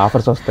బాగా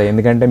ఆఫర్స్ వస్తాయి,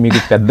 ఎందుకంటే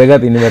మీకు పెద్దగా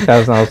తిని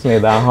పెట్టాల్సిన అవసరం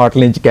లేదు. ఆ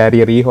హోటల్ నుంచి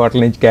క్యారియర్, ఈ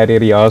హోటల్ నుంచి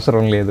క్యారియర్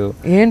అవసరం లేదు.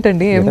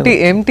 ఏంటండి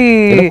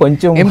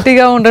కొంచెం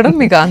ఎంటీగా ఉండడం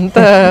మీకు అంత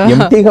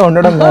ఎంటీగా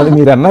ఉండడం కాదు.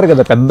 మీరు అన్నారు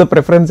కదా పెద్ద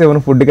ప్రిఫరెన్స్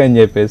ఏమైనా ఫుడ్ కి అని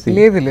చెప్పేసి.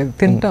 లేదు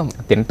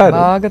తింటారు,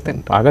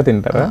 బాగా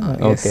తింటారా?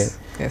 ఓకే.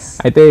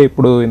 అయితే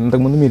ఇప్పుడు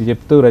ఇంతకుముందు మీరు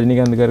చెప్తూ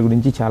రజనీకాంత్ గారి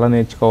గురించి చాలా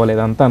నేర్చుకోవాలి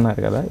అదంతా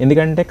అన్నారు కదా.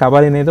 ఎందుకంటే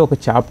కబాలి అనేది ఒక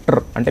చాప్టర్,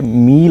 అంటే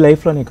మీ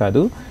లైఫ్లోనే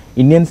కాదు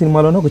ఇండియన్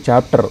సినిమాలోనే ఒక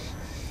చాప్టర్.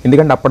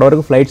 ఎందుకంటే అప్పటి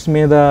వరకు ఫ్లైట్స్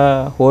మీద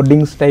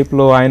హోర్డింగ్స్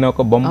టైప్లో ఆయన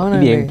ఒక బొమ్మ,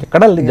 ఇది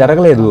ఎక్కడ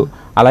జరగలేదు.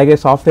 అలాగే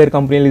సాఫ్ట్వేర్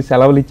కంపెనీలు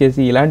సెలవులు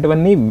ఇచ్చేసి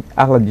ఇలాంటివన్నీ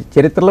అసలు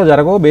చరిత్రలో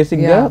జరగవు.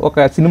 బేసిక్గా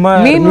ఒక cinema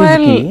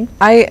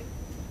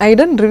I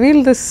don't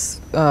reveal this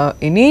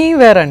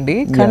anywhere అండి.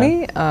 కానీ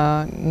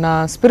నా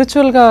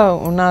స్పిరిచువల్గా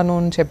ఉన్నాను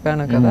అని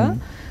చెప్పాను కదా,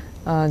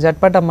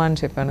 జట్పటమ్మ అని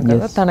చెప్పాను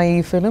కదా, తన ఈ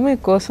ఫిల్మ్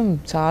కోసం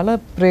చాలా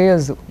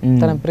ప్రేయర్స్,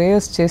 తన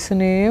ప్రేయర్స్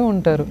చేస్తూనే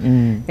ఉంటారు.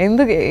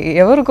 ఎందుకు,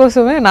 ఎవరి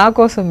కోసమే, నా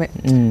కోసమే.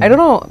 I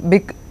don't know,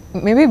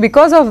 maybe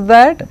because of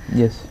that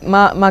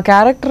మా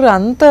క్యారెక్టర్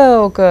అంత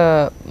ఒక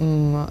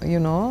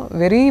యునో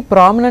వెరీ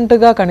ప్రామినెంట్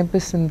గా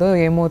కనిపిస్తుందో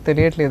ఏమో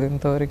తెలియట్లేదు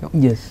ఇంతవరకు.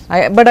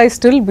 But I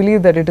still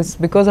believe that it is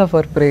because of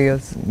our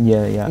prayers.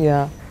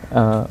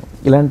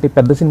 ఇలాంటి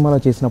పెద్ద సినిమాలో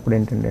చేసినప్పుడు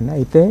ఏంటంటే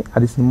అయితే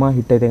అది సినిమా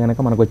హిట్ అయితే కనుక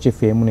మనకు వచ్చే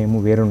ఫేమ్ నేమో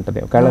వేరే ఉంటుంది.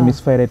 ఒకవేళ మిస్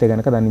ఫైర్ అయితే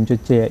కనుక దాని నుంచి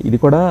వచ్చే ఇది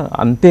కూడా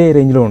అంతే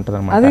రేంజ్లో ఉంటుంది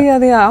అన్నమాట.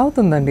 అది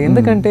అవుతుందండి.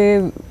 ఎందుకంటే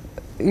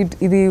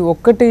ఇది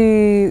ఒక్కటి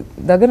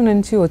దగ్గర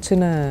నుంచి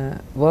వచ్చిన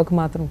వర్క్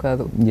మాత్రం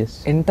కాదు,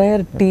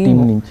 ఎంటైర్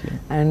టీమ్ నుంచి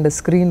అండ్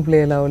స్క్రీన్ ప్లే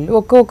లెవెల్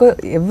ఒక్కొక్క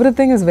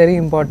everything is very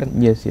important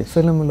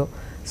ఫిల్మ్లో.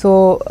 So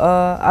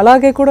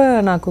అలాగే కూడా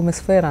నాకు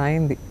మిస్ ఫైర్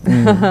అయింది.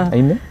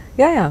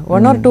 యా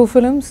 1 or 2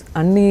 films,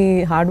 అన్ని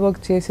హార్డ్ వర్క్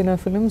చేసిన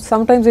films,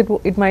 some times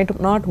it might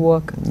not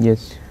work.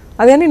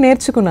 అది అని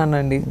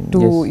నేర్చుకున్నానండి.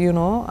 టు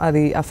యునో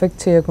అది అఫెక్ట్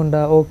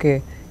చేయకుండా, ఓకే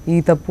ఈ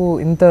తప్పు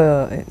ఇంత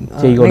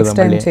నెక్స్ట్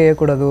టైం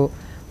చేయకూడదు,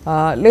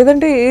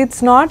 లేదంటే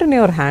it's not in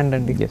your hand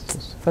అండి.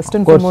 First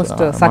and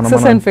foremost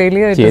success and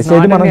failure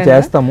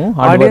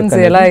audience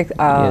ఎలా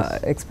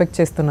ఎక్స్పెక్ట్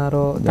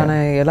చేస్తున్నారో, తన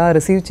ఎలా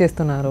రిసీవ్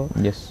చేస్తున్నారో,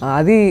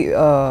 అది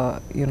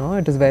you know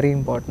it is very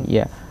important.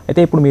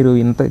 అయితే ఇప్పుడు మీరు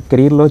ఇంత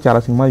కెరీర్లో చాలా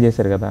సినిమాలు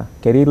చేశారు కదా,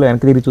 కెరీర్లో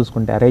వెనక తిరిగి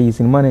చూసుకుంటే అరే ఈ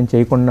సినిమా నేను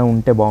చేయకుండా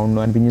ఉంటే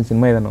బాగుండు అనిపించిన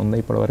సినిమా ఏదైనా ఉందా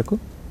ఇప్పటి వరకు?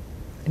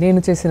 నేను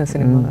చేసిన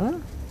సినిమా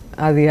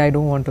అది I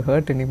don't want to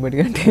hurt anybody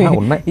అంటే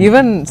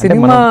ఈవెన్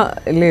సినిమా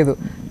లేదు,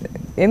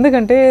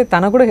 ఎందుకంటే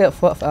తన కూడా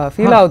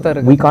ఫీల్ అవుతారు.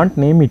 we can't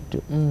name it,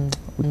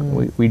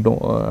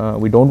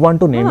 we don't want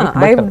to name it,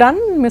 but I've done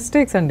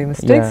mistakes అండి.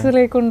 మిస్టేక్స్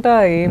లేకుండా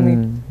ఏమి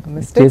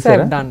మిస్టేక్స్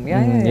I've done.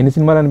 ఎన్ని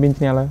సినిమాలు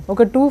అనిపించినాయి అలా?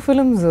 ఒక 2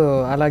 films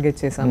అలాగే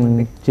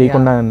చేసామండి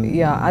చేయకుండా.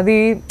 అది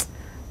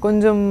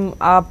కొంచెం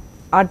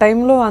ఆ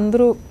టైంలో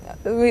అందరూ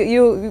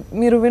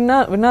మీరు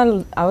వినాలి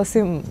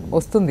అవసరం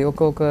వస్తుంది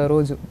ఒక్కొక్క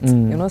రోజు.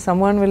 You know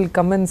someone will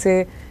come and say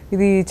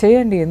ఇది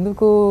చేయండి,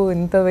 ఎందుకు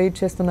ఇంత వెయిట్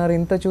చేస్తున్నారు,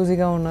 ఇంత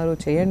చూజీగా ఉన్నారు,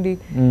 చేయండి,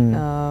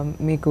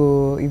 మీకు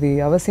ఇది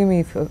అవసరం,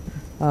 ఈ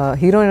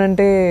హీరోయిన్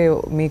అంటే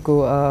మీకు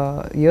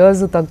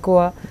ఇయర్స్ తక్కువ,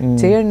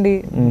 చేయండి,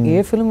 ఏ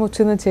ఫిల్మ్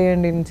వచ్చిందో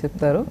చేయండి అని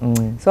చెప్తారు.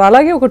 సో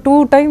అలాగే ఒక 2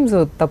 times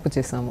తప్పు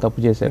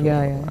చేశారు.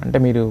 అంటే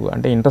మీరు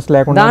అంటే ఇంట్రెస్ట్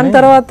లేకుండా, దాని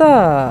తర్వాత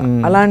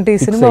అలాంటి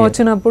సినిమా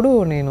వచ్చినప్పుడు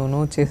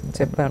నేను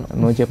చెప్పాను.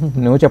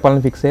 నో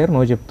చెప్పాలని ఫిక్స్ అయ్యారు,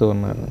 నో చెప్తూ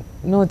ఉన్నారు.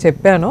 నో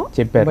చెప్పాను.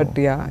 But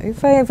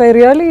if I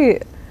really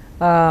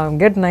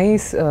get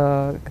nice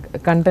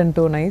content,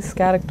 nice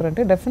character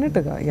అంటే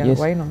డెఫినెట్గా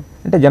వై నాట్.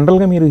 అంటే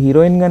జనరల్గా మీరు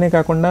హీరోయిన్ గానే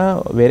కాకుండా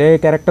వేరే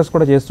క్యారెక్టర్స్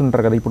కూడా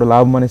చేస్తుంటారు కదా. ఇప్పుడు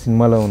లాభం అనే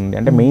సినిమాలో ఉంది,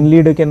 అంటే మెయిన్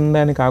లీడ్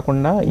కింద అని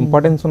కాకుండా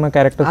ఇంపార్టెన్స్ ఉన్న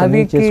క్యారెక్టర్స్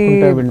అన్ని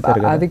చేసుకుంటూ వెళ్తారు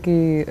కదా. అదికి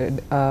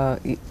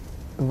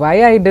వై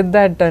ఐ డిడ్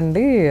దట్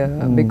అండి,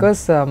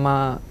 బికాస్ మా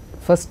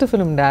ఫస్ట్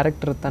ఫిల్మ్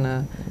డైరెక్టర్, తన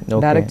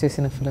డైరెక్ట్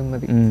చేసిన ఫిల్మ్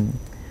అది.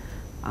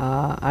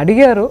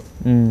 అడిగారు,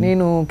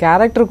 నేను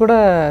క్యారెక్టర్ కూడా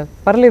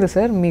పర్లేదు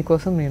సార్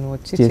మీకోసం నేను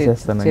వచ్చి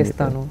చేస్తాను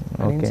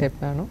అని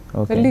చెప్పాను.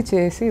 వెళ్ళి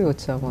చేసి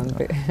వచ్చాము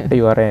అంతే.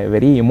 You are a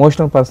very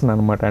emotional person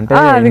అన్నమాట. అంటే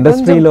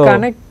ఇండస్ట్రీలో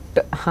కనెక్ట్,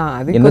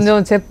 అది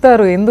కొంచెం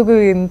చెప్తారు ఎందుకు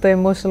ఇంత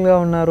ఎమోషనల్ గా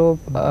ఉన్నారు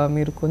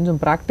మీరు, కొంచెం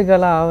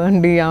ప్రాక్టికల్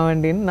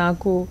అవ్వండి.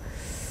 నాకు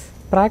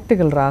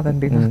ప్రాక్టికల్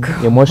రాదండి, నాకు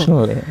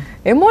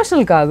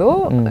ఎమోషనల్ కాదు,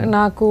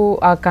 నాకు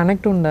ఆ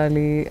కనెక్ట్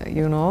ఉండాలి.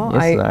 యునో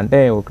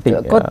అంటే ఒకటి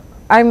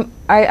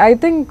I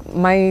think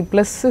my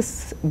plus is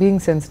being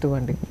sensitive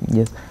అండి.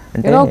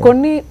 యూనో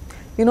కొన్ని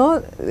యూనో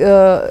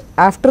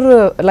ఆఫ్టర్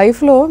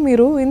లైఫ్లో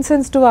మీరు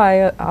ఇన్సెన్సిటివ్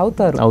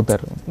అవుతారు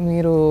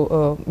మీరు,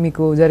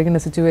 మీకు జరిగిన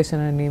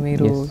సిచ్యువేషన్ అని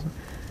మీరు,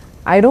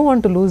 I don't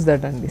want to lose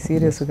that అండి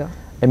సీరియస్గా.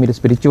 మీరు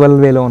స్పిరిచువల్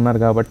వేలో ఉన్నారు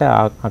కాబట్టి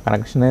ఆ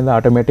కనెక్షన్ అనేది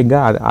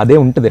ఆటోమేటిక్గా అదే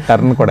ఉంటుంది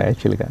టర్న్ కూడా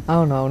యాక్చువల్గా.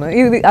 అవునవును,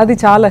 అది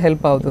చాలా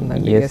హెల్ప్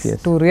అవుతుందండి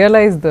to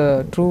realise the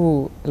true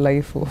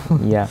life.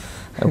 Yeah,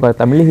 ఒక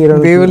తమిళ హీరో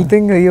దే విల్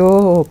థింక్ అయ్యో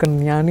ఒక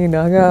జ్ఞాని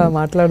లాగా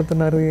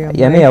మాట్లాడుతున్నారు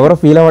అని ఎవరో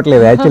ఫీల్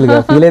అవ్వట్లేదు యాక్చువల్గా.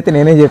 ఫీల్ అయితే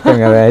నేనే చెప్పాను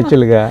కదా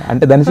యాక్చువల్గా.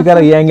 అంటే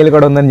ధనుషికలో ఈ యాంగిల్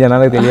కూడా ఉందని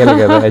జనాలకు తెలియాలి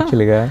కదా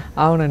యాక్చువల్గా.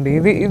 అవునండి,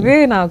 ఇదే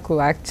నాకు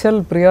యాక్చువల్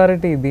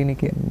ప్రియారిటీ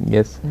దీనికి.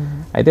 ఎస్,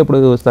 అయితే ఇప్పుడు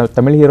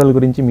తమిళ హీరోల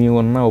గురించి మీ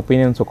ఉన్న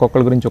ఒపీనియన్స్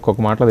ఒక్కొక్కరి గురించి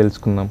ఒక్కొక్క మాటలో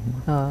తెలుసుకుందాం.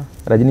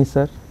 రజనీ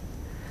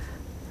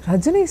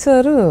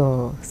సార్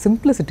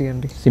సింప్లిసిటీ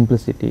అండి.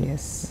 సింప్లిసిటీ.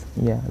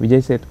 యా,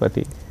 విజయ్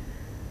సేతుపతి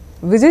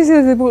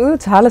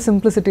చాలా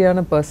సింప్లిసిటీ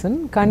అనే పర్సన్,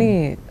 కానీ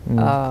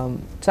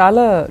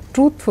చాలా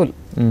ట్రూత్ఫుల్.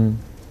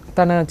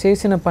 తన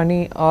చేసిన పని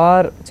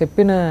ఆర్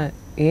చెప్పిన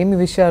ఏమి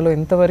విషయాలు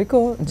ఎంతవరకు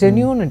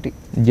genuinity,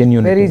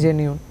 very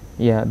genuine.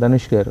 Yeah,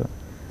 Dhanush గారు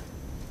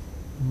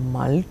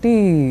మల్టీ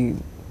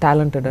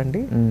టాలెంటెడ్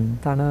అండి.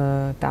 తన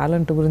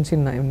టాలెంట్ గురించి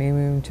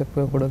నేనేమి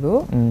చెప్పకూడదు.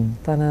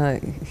 తన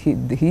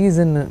హీఈస్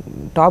ఇన్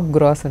టాప్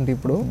గ్రాస్ అండి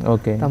ఇప్పుడు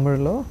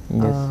తమిళ్లో.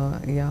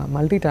 Yeah,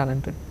 multi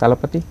talented.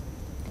 తలపతి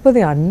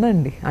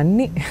అన్నండి,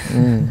 అన్ని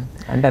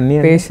అంటే అన్ని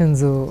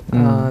పేషెన్స్.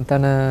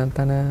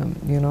 తన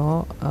యూనో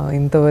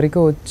ఇంతవరకు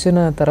వచ్చిన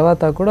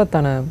తర్వాత కూడా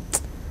తన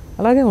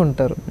అలాగే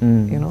ఉంటారు.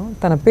 యూనో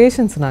తన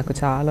పేషెన్స్ నాకు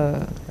చాలా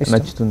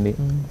నచ్చుతుంది.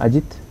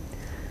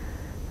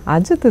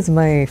 Ajit is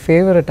my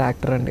favourite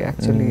actor అండి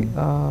యాక్చువల్లీ.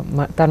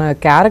 తన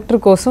క్యారెక్టర్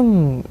కోసం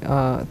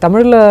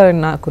తమిళ్లో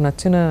నాకు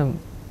నచ్చిన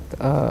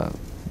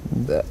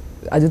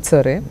అజిత్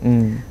సరే.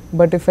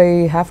 But if I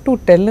have to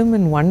tell him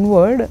in one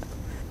word,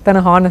 తన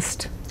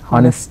honesty.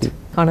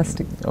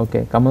 Okay,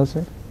 Kamal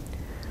sir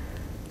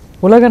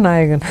ఉలగ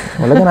Nayakan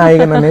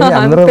అనేది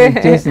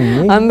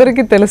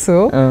అందరికీ తెలుసు.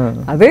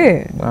 అదే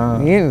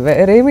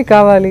వేరేమి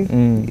కావాలి.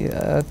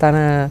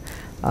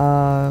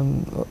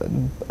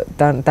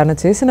 తన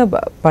చేసిన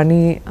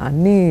పని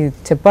అన్నీ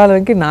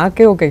చెప్పాలని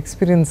నాకే ఒక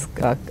ఎక్స్పీరియన్స్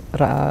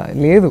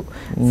లేదు.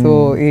 సో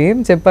ఏం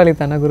చెప్పాలి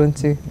తన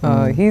గురించి.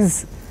 He's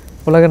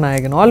ఉలగ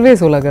Nayakan,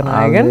 always ఉలగ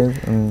Nayakan.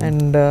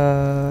 And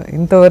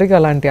ఇంతవరకు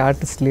అలాంటి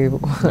ఆర్టిస్ట్ లేవు.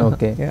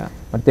 ఓకే,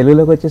 మరి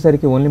తెలుగులోకి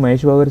వచ్చేసరికి ఓన్లీ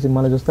మహేష్ బాబు గారి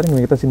సినిమాలు చూస్తారా,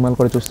 మిగతా సినిమాలు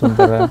కూడా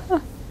చూస్తుంటారా?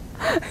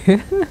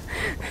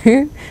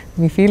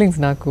 మీ ఫీలింగ్స్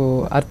నాకు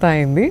అర్థం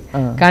అయింది,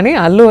 కానీ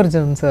Allu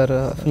Arjun sir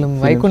film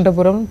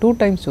Vaikunthapuram 2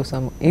 times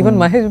చూసాము. Even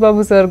Mahesh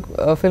Babu sir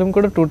film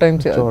కూడా 2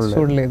 times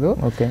చూడలేదు.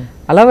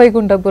 అలా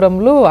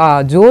వైకుంఠపురంలో ఆ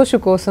జోష్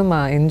కోసం,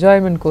 ఆ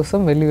ఎంజాయ్మెంట్ కోసం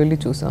వెళ్ళి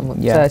చూసాము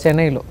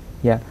చెన్నైలో.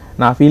 యా,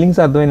 నా ఫీలింగ్స్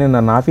అర్థమైంది.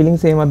 నా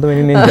ఫీలింగ్స్ ఏం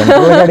అర్థమైంది నేను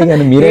జనరల్గా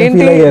అడిగాను, మీరేం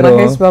ఫీల్ అయ్యారు?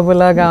 మహేష్ బాబు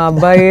లాగా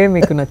అబ్బాయే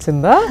మీకు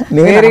నచ్చిందా?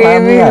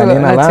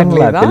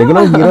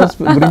 తెలుగులో హీరోస్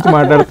గురించి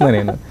మాట్లాడుతున్నా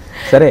నేను.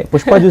 సరే,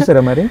 పుష్ప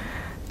చూసారా మరి?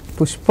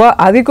 పుష్ప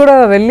అది కూడా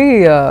వెళ్ళి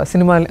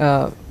సినిమా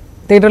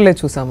థియేటర్లో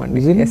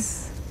చూసామండి.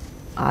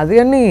 అది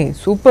అన్ని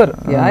super.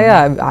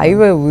 I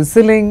was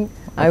whistling,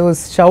 I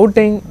was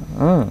shouting.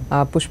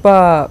 Pushpa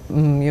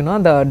you know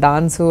the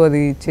dance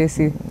అది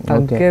చేసి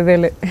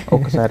తగ్గేదేలే.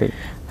 ఒకసారి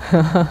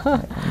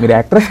మీరు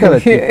యాక్ట్రెస్ కదా,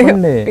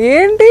 చెప్పండి.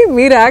 ఏంటి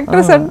మీరు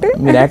యాక్ట్రెస్ అంటే?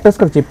 మీరు యాక్ట్రెస్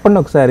కదా, చెప్పండి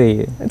ఒకసారి.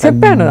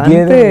 చెప్పాను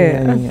అంతే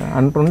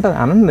అంటుంటా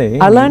అనండి.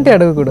 అలాంటి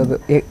అడగకూడదు.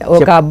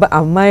 ఒక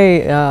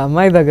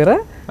అమ్మాయి దగ్గర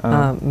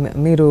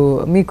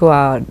మీకు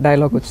ఆ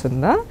డైలాగ్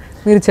వచ్చిందా,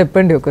 మీరు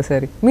చెప్పండి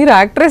ఒకసారి. మీరు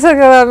యాక్ట్రెస్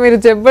కదా, మీరు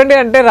చెప్పండి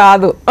అంటే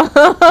రాదు.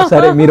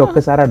 సరే, మీరు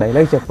ఒక్కసారి ఆ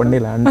డైలాగ్ చెప్పండి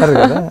ఇలా అంటారు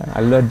కదా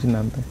అల్లు అర్జున్.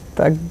 అంత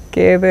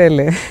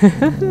తగ్గేదేలే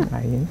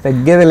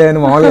అని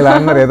మామూలుగా ఇలా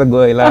అన్నారు, ఏదో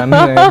ఇలా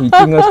అన్నారు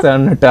ఇచ్చింగ్ వస్తా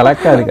అన్నట్టు. అలా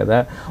కాదు కదా,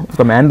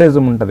 ఒక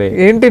మ్యానరిజం ఉంటది.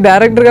 ఏంటి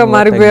డైరెక్టర్ గా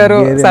మారిపోయారు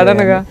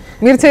సడన్ గా?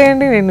 మీరు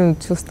చేయండి, నేను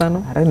చూస్తాను.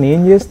 అరే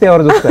నేను చేస్తే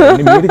ఎవరు చూస్తారు?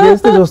 మీరు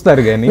చేస్తే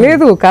చూస్తారు కానీ.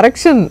 లేదు,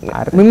 కరెక్షన్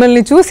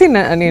మిమ్మల్ని చూసి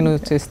నేను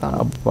చేస్తాను.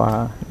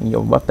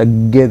 అబ్బా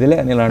తగ్గేదిలే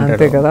అని ఇలా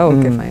అంతే కదా.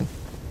 ఓకే ఫైన్,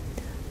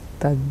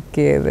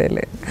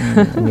 తగ్గేదేలే.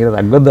 మీరు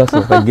తగ్గొద్దు,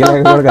 అసలు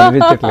తగ్గేలాగా కూడా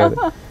కనిపించట్లేదు.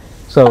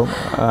 సో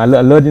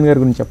అల్లు అర్జున్ గారి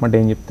గురించి చెప్పమంటే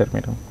ఏం చెప్తారు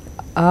మీరు?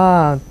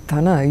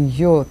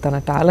 తన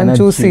టాలెంట్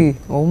చూసి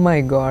ఓ మై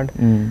గాడ్,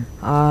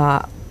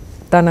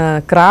 తన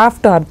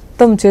క్రాఫ్ట్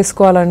అర్థం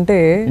చేసుకోవాలంటే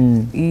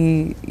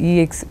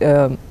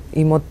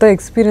ఈ మొత్తం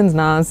ఎక్స్పీరియన్స్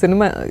నా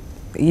సినిమా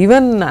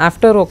ఈవెన్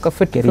ఆఫ్టర్ ఒక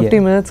 50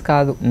 minutes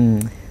కాదు,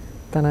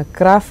 తన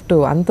క్రాఫ్ట్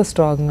అంత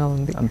స్ట్రాంగ్గా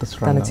ఉంది,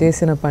 తను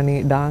చేసిన పని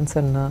డాన్స్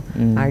అన్నా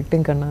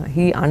యాక్టింగ్ కన్నా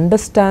he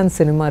understand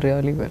cinema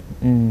really well.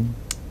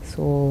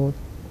 So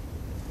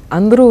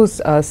అందరూ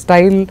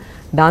స్టైల్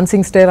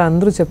డాన్సింగ్ స్టైల్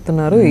అందరూ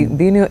చెప్తున్నారు,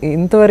 దీని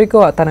ఇంతవరకు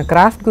తన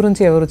క్రాఫ్ట్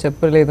గురించి ఎవరు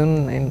చెప్పలేదు.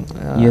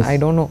 I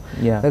don't know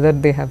whether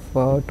they have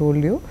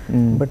told you,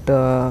 but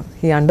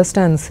he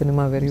understand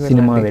cinema very well.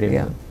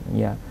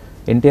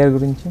 NTR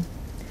గురించి?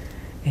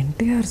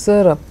 ఎన్టీఆర్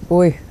సార్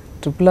పోయ్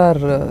RRR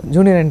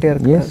జూనియర్ ఎన్టీఆర్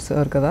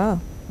సార్ కదా,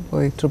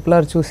 పోయ్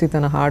RRR చూసి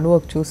తన హార్డ్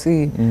వర్క్ చూసి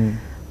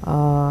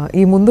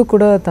ఈ ముందు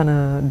కూడా తన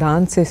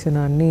డాన్స్ చేసిన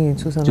అన్ని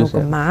చూసాను,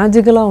 ఒక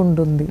మ్యాజిక్లా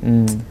ఉంటుంది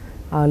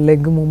ఆ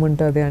లెగ్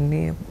మూమెంట్ అది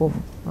అన్నీ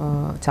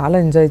చాలా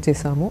ఎంజాయ్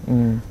చేసాము.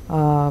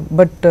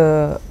 బట్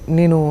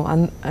నేను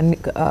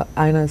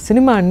ఆయన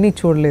సినిమా అన్నీ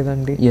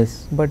చూడలేదండి,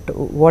 but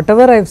what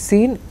ever I've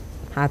seen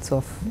hats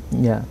off.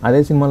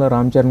 అదే సినిమాలో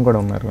రామ్ చరణ్ కూడా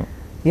ఉన్నారు.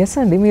 ఎస్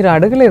అండి, మీరు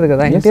అడగలేదు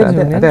కదా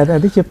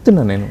అదే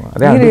చెప్తున్నా నేను,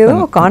 ఏదో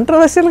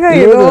కాంట్రవర్షియల్ గా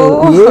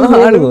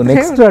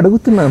నెక్స్ట్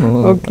అడుగుతున్నాను.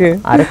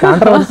 అరే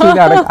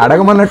కాంట్రవర్సీగా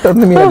అడగమన్నట్టు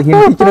ఉంది, మీరు అది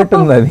హింట్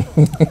ఇచ్చినట్టుంది అది.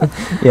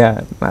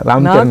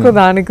 నాకు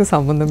దానికి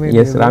సంబంధం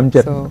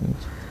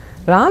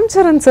రామ్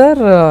చరణ్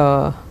సార్.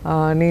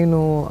 నేను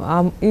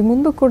ఈ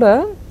ముందు కూడా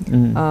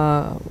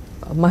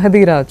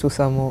మహదీరా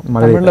చూసాము,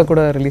 తమిళ్లో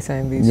కూడా రిలీజ్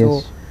అయింది. సో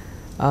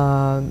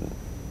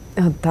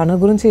తన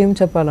గురించి ఏం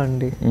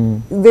చెప్పాలండి,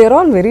 they are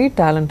all very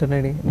talented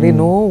అండి, they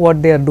know what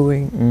they are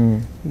doing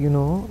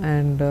you know.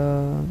 And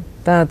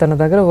తన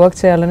దగ్గర వర్క్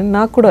చేయాలని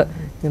నాకు కూడా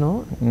you know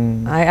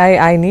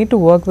I need to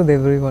work with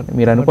everyone.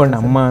 మీరు అనుకోండి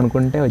అమ్మ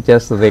అనుకుంటే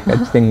వచ్చేస్తుంది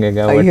ఖచ్చితంగా,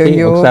 కాబట్టి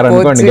ఒకసారి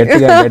అనుకోండి,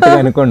 గట్టిగా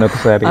అనుకోండి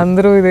ఒకసారి.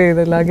 అందరూ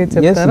ఇలాగే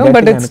చెప్తారు,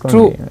 but it's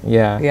true.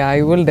 Yeah I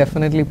will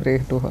definitely pray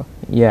to her.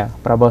 Yeah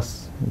Prabhas,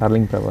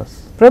 darling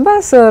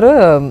Prabhas sir,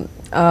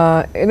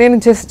 నేను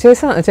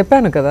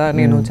చెప్పాను కదా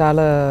నేను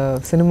చాలా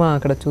సినిమా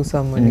అక్కడ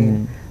చూసామని.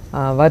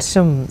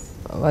 వర్షం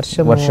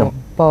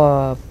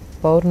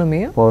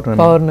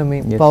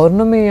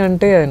పౌర్ణమి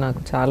అంటే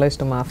నాకు చాలా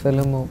ఇష్టం ఆ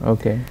ఫిల్మ్.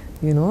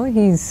 యునో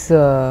హీస్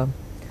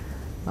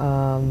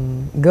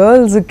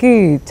గర్ల్స్కి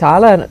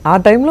చాలా ఆ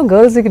టైంలో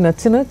గర్ల్స్కి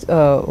నచ్చిన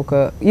ఒక,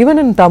 ఈవెన్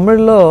ఇన్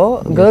తమిళ్లో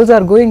girls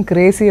are going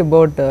crazy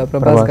about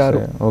Prabhas గారు.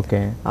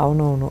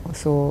 అవునవును.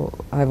 So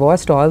I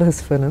watched all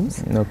his films.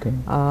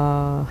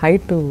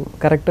 Height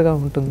కరెక్ట్గా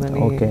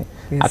ఉంటుందని.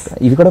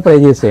 ఇది కూడా ప్రే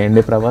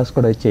చేసేయండి, ప్రభాస్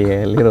కూడా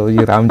వచ్చేయాలి,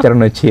 రోజు రామ్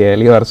చరణ్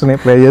వచ్చేయాలి, వరుసనే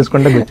ప్రే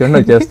చేసుకుంటే కూర్చొని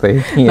వచ్చేస్తాయి.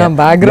 నా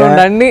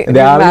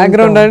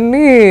బ్యాక్గ్రౌండ్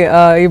అన్ని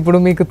ఇప్పుడు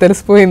మీకు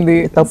తెలిసిపోయింది.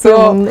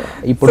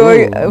 ఇప్పుడు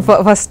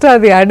ఫస్ట్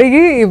అది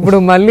అడిగి ఇప్పుడు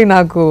మళ్ళీ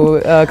నాకు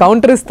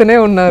కౌంటర్ ఇస్తూనే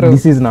ఉన్నారు.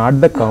 This is not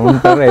the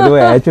counter. ఏదో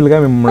యాక్చువల్ గా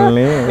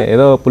మిమ్మల్ని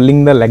ఏదో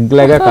పుల్లింగ్ ద లెగ్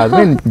లాగా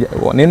కాదు,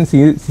 నేను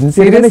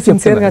సిన్సియర్ గానే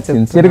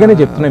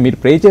చెప్తున్నా. మీరు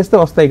ప్రే చేస్తే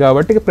వస్తాయి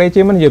కాబట్టి ప్రే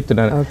చేయమని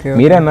చెప్తున్నాను.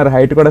 మీరే అన్నారు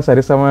హైట్ కూడా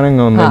సరి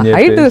సమానంగా ఉంది.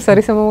 హైట్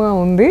సరి సమంగా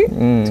ఉంది,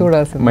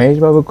 చూడాల్సింది. మహేష్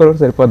బాబు కూడా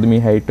సరిపోద్ది మీ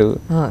హైట్.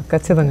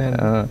 ఖచ్చితంగా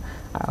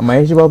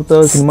మహేష్ బాబుతో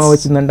సినిమా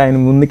వచ్చిందంటే ఆయన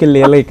ముందుకెళ్ళి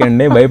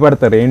లేకండి,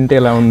 భయపడతారు ఏంటి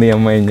ఎలా ఉంది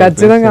అమ్మాయి.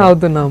 ఖచ్చితంగా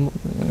అవుతున్నాము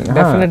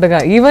డెఫినెట్ గా.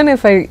 Even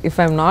if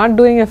I'm not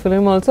doing a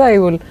film also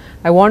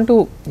I want to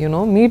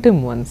you know meet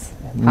him once.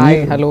 Hi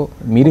hello,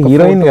 మీరు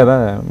హీరోయిన్ కదా,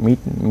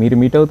 మీరు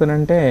meet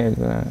అవుతానంటే I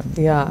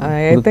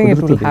think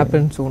it will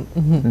happen soon.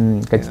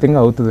 ఖచ్చితంగా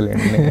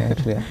అవుతుందిలేండి.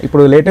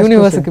 ఇప్పుడు లేటెస్ట్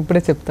యూనివర్సిటీకి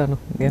ఇప్పుడే చెప్తాను,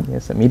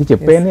 మీరు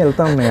చెప్పేయని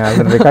వెళ్తా ఉన్నాయి,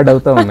 ఆల్రెడీ రికార్డ్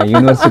అవుతా ఉన్నాయి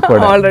యూనివర్సిటీ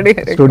కూడా, ఆల్రెడీ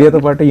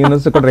స్టూడియోతో పాటు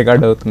యూనివర్సిటీ కూడా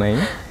రికార్డ్ అవుతున్నాయి.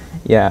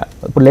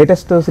 ఇప్పుడు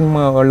లేటెస్ట్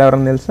సినిమా వాళ్ళు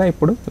ఎవరన్నా తెలుసా?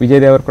 ఇప్పుడు విజయ్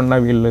దేవరకొండ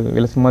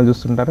వీళ్ళ సినిమాలు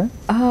చూస్తుంటారా?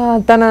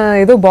 తన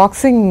ఏదో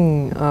బాక్సింగ్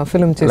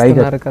ఫిల్మ్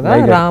చేస్తున్నారు కదా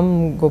రామ్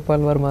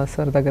గోపాల్ వర్మ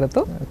సార్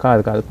దగ్గరతో.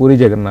 కాదు puri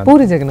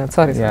Jagannadh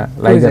sorry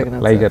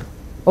Liger.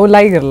 Oh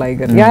Liger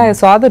yeah I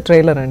saw the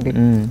trailer అండి.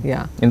 యా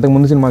ఇంతకు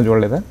ముందు సినిమాలు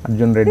చూడలేదా?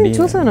 అర్జున్ రెడ్డి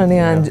చూసానండి,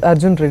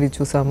 అర్జున్ రెడ్డి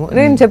చూసాము.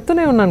 నేను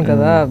చెప్తూనే ఉన్నాను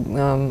కదా,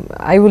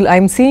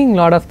 I'm seeing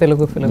lot of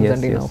Telugu films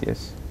అండి.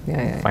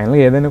 ఫైనల్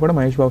గా ఏదైనా కూడా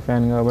మహేష్ బాబు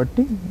ఫ్యాన్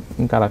కాబట్టి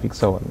ఇంకా అలా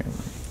ఫిక్స్ అవ్వాలి నేను.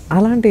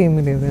 అలాంటి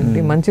ఏమీ లేదండి,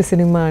 మంచి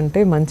సినిమా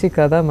అంటే మంచి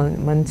కథ,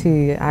 మంచి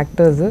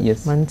యాక్టర్స్,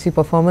 మంచి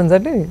పర్ఫార్మెన్స్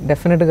అంటే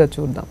డెఫినెట్గా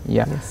చూద్దాం.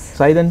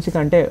 సాయి ధన్షిక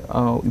అంటే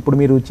ఇప్పుడు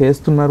మీరు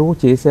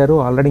చేశారు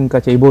ఆల్రెడీ,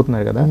 ఇంకా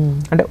చేయబోతున్నారు కదా,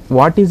 అంటే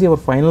what is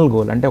your final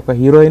goal? అంటే ఒక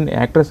హీరోయిన్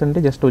యాక్ట్రెస్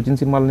అంటే జస్ట్ వచ్చిన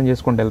సినిమాలను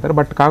చేసుకుంటూ వెళ్తారు,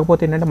 బట్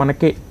కాకపోతే ఏంటంటే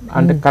మనకి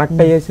అంటే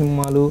కనెక్ట్ అయ్యే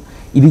సినిమాలు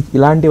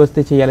ఇలాంటివి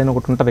వస్తే చేయాలని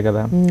ఒకటి ఉంటుంది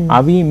కదా,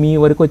 అవి మీ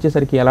వరకు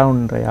వచ్చేసరికి ఎలా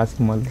ఉంటాయి ఆ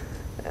సినిమాలు?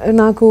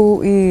 నాకు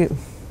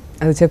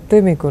అది చెప్తే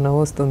మీకు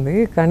నవ్వు వస్తుంది,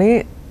 కానీ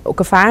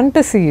ఒక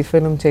ఫ్యాంటసీ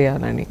ఫిల్మ్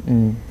చేయాలని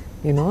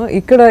యూనో.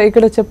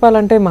 ఇక్కడ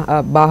చెప్పాలంటే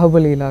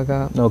బాహుబలి లాగా,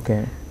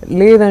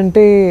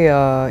 లేదంటే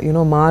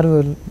you know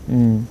Marvel,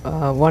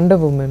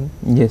 wonder women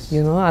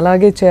you know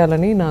అలాగే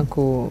చేయాలని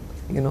నాకు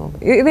యూనో.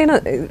 ఏదైనా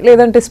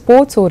లేదంటే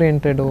స్పోర్ట్స్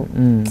ఓరియంటెడ్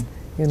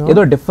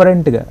ఏదో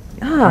డిఫరెంట్ గా,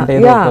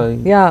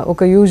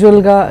 ఒక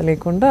యూజువల్ గా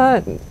లేకుండా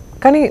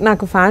కానీ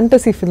నాకు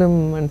ఫ్యాంటసీ ఫిలిం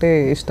అంటే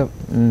ఇష్టం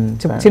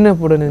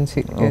చిన్నప్పుడు నుంచి.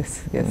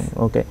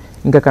 ఓకే,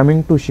 ఇంకా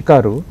కమింగ్ టు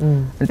షికారు,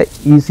 అంటే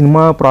ఈ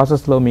సినిమా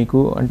ప్రాసెస్లో మీకు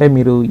అంటే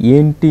మీరు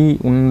ఏంటి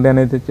ఉంది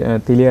అనేది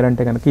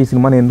తెలియాలంటే కనుక, ఈ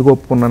సినిమాని ఎందుకు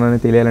ఒప్పుకున్నానని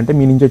తెలియాలంటే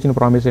మీ నుంచి వచ్చిన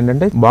ప్రామిస్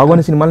ఏంటంటే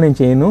బాగోని సినిమాలు నేను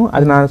చేయను,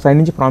 అది నా సైడ్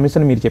నుంచి ప్రామిస్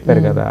అని మీరు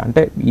చెప్పారు కదా,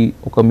 అంటే ఈ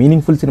ఒక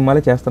మీనింగ్ఫుల్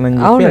సినిమాలే చేస్తానని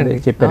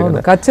చెప్పారు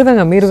కదా.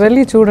 ఖచ్చితంగా మీరు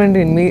వెళ్ళి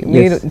చూడండి,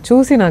 మీరు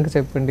చూసి నాకు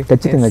చెప్పండి.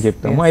 ఖచ్చితంగా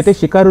చెప్తాము. అయితే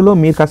షికారులో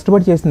మీరు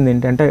కష్టపడి చేసింది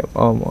ఏంటంటే,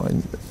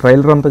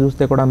 ట్రైలర్ అంతా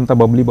చూస్తే కూడా అంత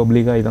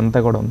బబ్లీగా ఇదంతా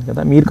కూడా ఉంది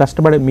కదా, మీరు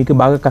కష్టపడి మీకు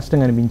బాగా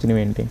కష్టంగా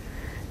అనిపించినవి ఏంటి?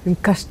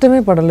 కష్టమే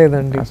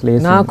పడలేదండి,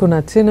 నాకు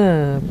నచ్చిన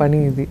పని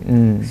ఇది.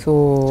 సో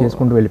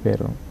చేసుకుంటూ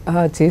వెళ్ళిపోయారు.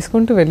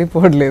 చేసుకుంటూ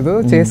వెళ్ళిపోవట్లేదు,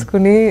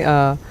 చేసుకుని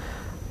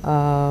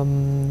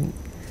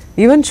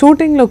ఈవెన్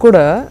షూటింగ్లో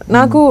కూడా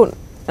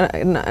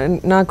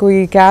నాకు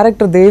ఈ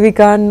క్యారెక్టర్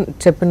దేవిక అని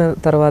చెప్పిన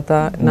తర్వాత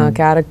నా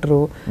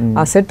క్యారెక్టరు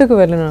ఆ సెట్కు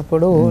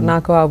వెళ్ళినప్పుడు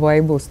నాకు ఆ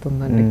వైబ్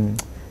వస్తుందండి.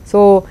 So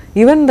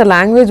even the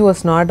language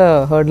was not a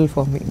hurdle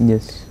for me.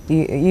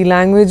 ఈ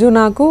లాంగ్వేజ్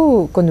నాకు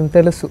కొంచెం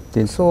తెలుసు.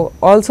 So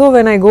also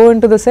when I go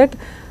in to the set,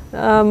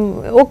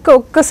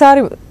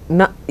 ఒక్కసారి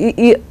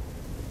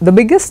ద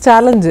బిగ్గెస్ట్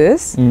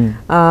ఛాలెంజెస్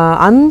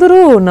అందరూ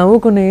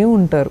నవ్వుకునే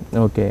ఉంటారు.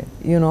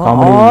 You know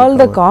all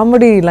the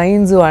comedy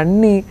lines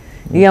అన్నీ,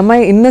 ఈ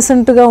అమ్మాయి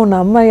ఇన్నసెంట్ గా ఉన్న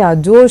అమ్మాయి ఆ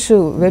జోష్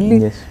వెళ్ళి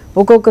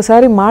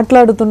ఒక్కొక్కసారి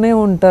మాట్లాడుతూనే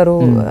ఉంటారు.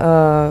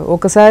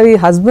 ఒకసారి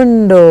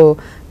హస్బెండ్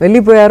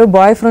వెళ్ళిపోయారు,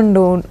 బాయ్ ఫ్రెండ్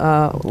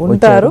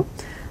ఉంటారు,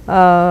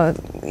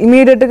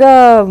 ఇమీడియట్ గా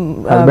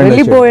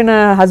వెళ్ళిపోయిన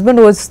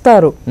హస్బెండ్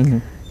వస్తారు.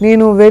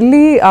 నేను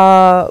వెళ్ళి ఆ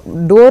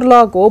డోర్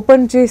లాక్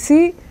ఓపెన్ చేసి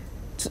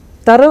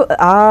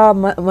ఆ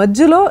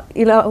మధ్యలో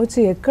ఇలా వచ్చి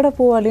ఎక్కడ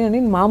పోవాలి అని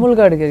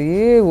మామూలుగా అడిగారు.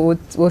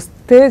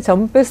 వస్తే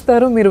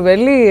చంపేస్తారు, మీరు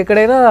వెళ్ళి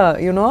ఎక్కడైనా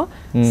యునో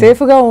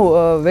సేఫ్ గా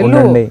వెళ్ళు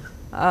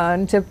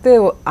అని చెప్తే,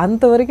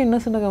 అంతవరకు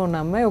ఇన్నసెంట్గా ఉన్న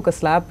అమ్మాయి ఒక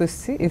స్లాప్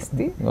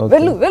ఇస్తే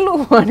వెళ్ళు వెళ్ళు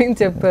అని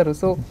చెప్పారు.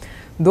 So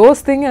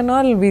those thing and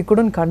all we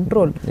couldn't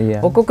control.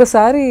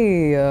 ఒక్కొక్కసారి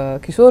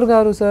కిషోర్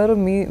గారు సార్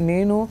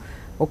నేను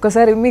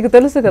ఒక్కసారి మీకు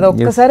తెలుసు కదా,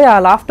 ఒక్కసారి ఆ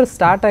లాఫ్టర్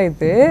స్టార్ట్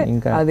అయితే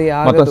అది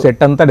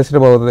సెట్ అంతా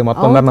డిస్టర్బ్ అవుతుంది,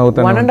 మొత్తం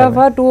 1.5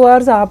 hours 2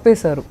 hours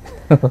ఆపేశారు.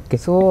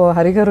 సో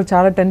హరి గారు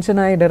చాలా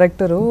టెన్షన్ అయ్యి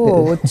డైరెక్టర్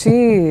వచ్చి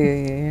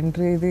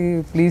ఏంటి ఇది,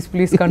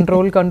 ప్లీజ్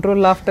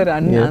కంట్రోల్ లాఫ్టర్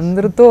అని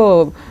అందరితో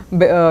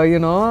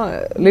యునో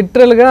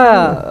లిటరల్ గా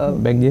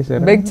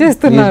బెగ్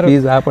చేస్తున్నారు.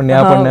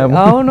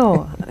 అవును,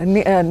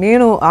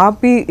 నేను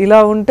ఆపి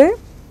ఇలా ఉంటే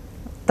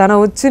తన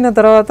వచ్చిన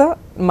తర్వాత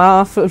మా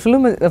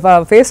ఫిల్మ్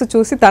ఫేస్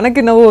చూసి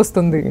తనకి నవ్వు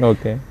వస్తుంది,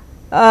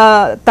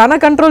 తన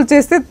కంట్రోల్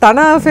చేస్తే తన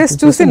ఫేస్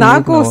చూసి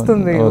నాకు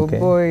వస్తుంది.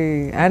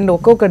 అండ్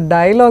ఒక్కొక్క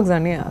డైలాగ్స్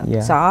అని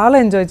చాలా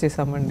ఎంజాయ్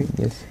చేసామండి.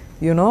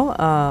 యునో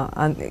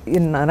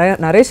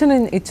నరేషన్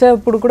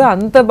ఇచ్చేప్పుడు కూడా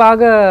అంత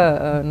బాగా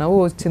నవ్వు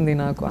వచ్చింది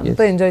నాకు,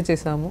 అంత ఎంజాయ్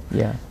చేసాము.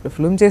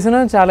 ఫిల్మ్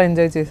చేసినా చాలా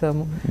ఎంజాయ్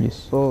చేసాము.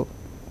 So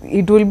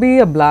it will be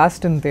a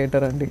blast in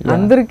theatre అండి.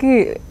 అందరికీ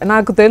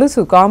నాకు తెలుసు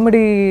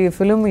కామెడీ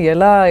ఫిల్మ్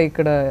ఎలా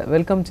ఇక్కడ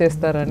వెల్కమ్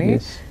చేస్తారని.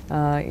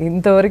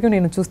 ఇంతవరకు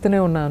నేను చూస్తూనే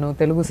ఉన్నాను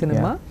తెలుగు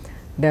సినిమా,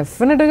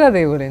 డెఫినెట్గా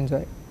they will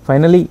enjoy.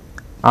 Finally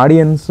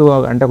audience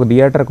అంటే ఒక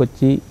థియేటర్కి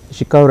వచ్చి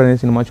షికారు అనే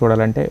సినిమా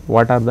చూడాలంటే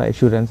what are the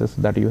assurances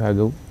that you have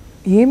give?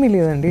 ఏమీ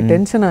లేదండి,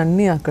 టెన్షన్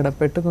అన్నీ అక్కడ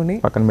పెట్టుకుని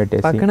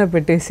పక్కన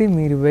పెట్టేసి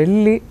మీరు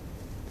వెళ్ళి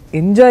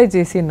ఎంజాయ్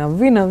చేసి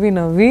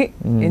నవ్వి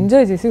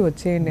ఎంజాయ్ చేసి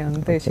వచ్చేయండి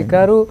అంతే.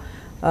 షికారు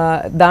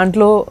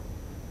దాంట్లో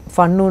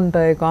ఫన్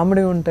ఉంటాయి,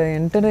 కామెడీ ఉంటాయి,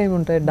 ఎంటర్టైన్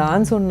ఉంటాయి,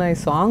 డాన్స్ ఉన్నాయి,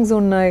 సాంగ్స్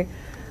ఉన్నాయి,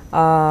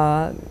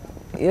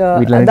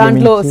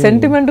 దాంట్లో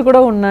సెంటిమెంట్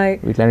కూడా ఉన్నాయి,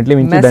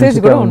 మెసేజ్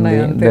కూడా ఉన్నాయి.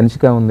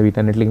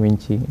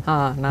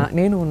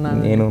 నేను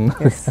ఉన్నాను,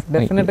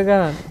 డెఫినెట్ గా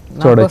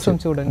నా కోసం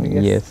చూడండి.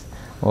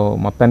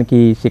 మొత్తానికి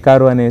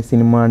షికారు అనే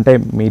సినిమా అంటే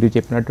మీరు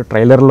చెప్పినట్టు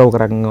ట్రైలర్లో ఒక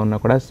రకంగా ఉన్నా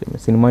కూడా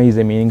cinema is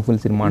a meaningful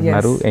cinema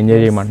అంటున్నారు, ఎంజాయ్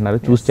చేయమంటున్నారు,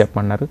 చూసి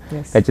చెప్పమన్నారు.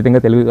 ఖచ్చితంగా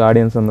తెలుగు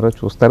ఆడియన్స్ అందరూ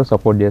చూస్తారు,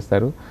 సపోర్ట్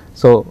చేస్తారు.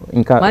 సో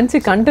ఇంకా మంచి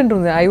కంటెంట్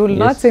ఉంది. I will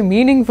not say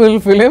meaningful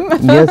film,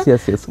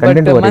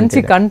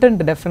 మంచి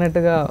కంటెంట్ డెఫినెట్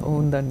గా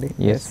ఉందండి.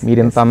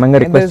 మీరు ఇంత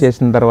అందంగా రిక్వెస్ట్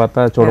చేసిన తర్వాత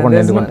చూడకుండా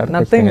ఎందుకుంటారు?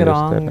 Nothing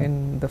wrong in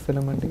the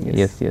film అండి.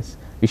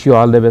 Wish you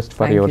all the best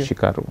for your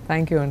Shikaru.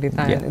 Thank you Andy.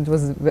 It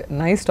was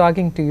nice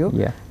talking to you.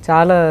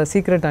 చాలా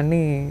సీక్రెట్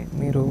అన్ని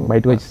మీరు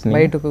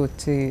బయటకు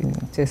వచ్చి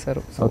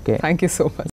చేశారు. Thank you so much.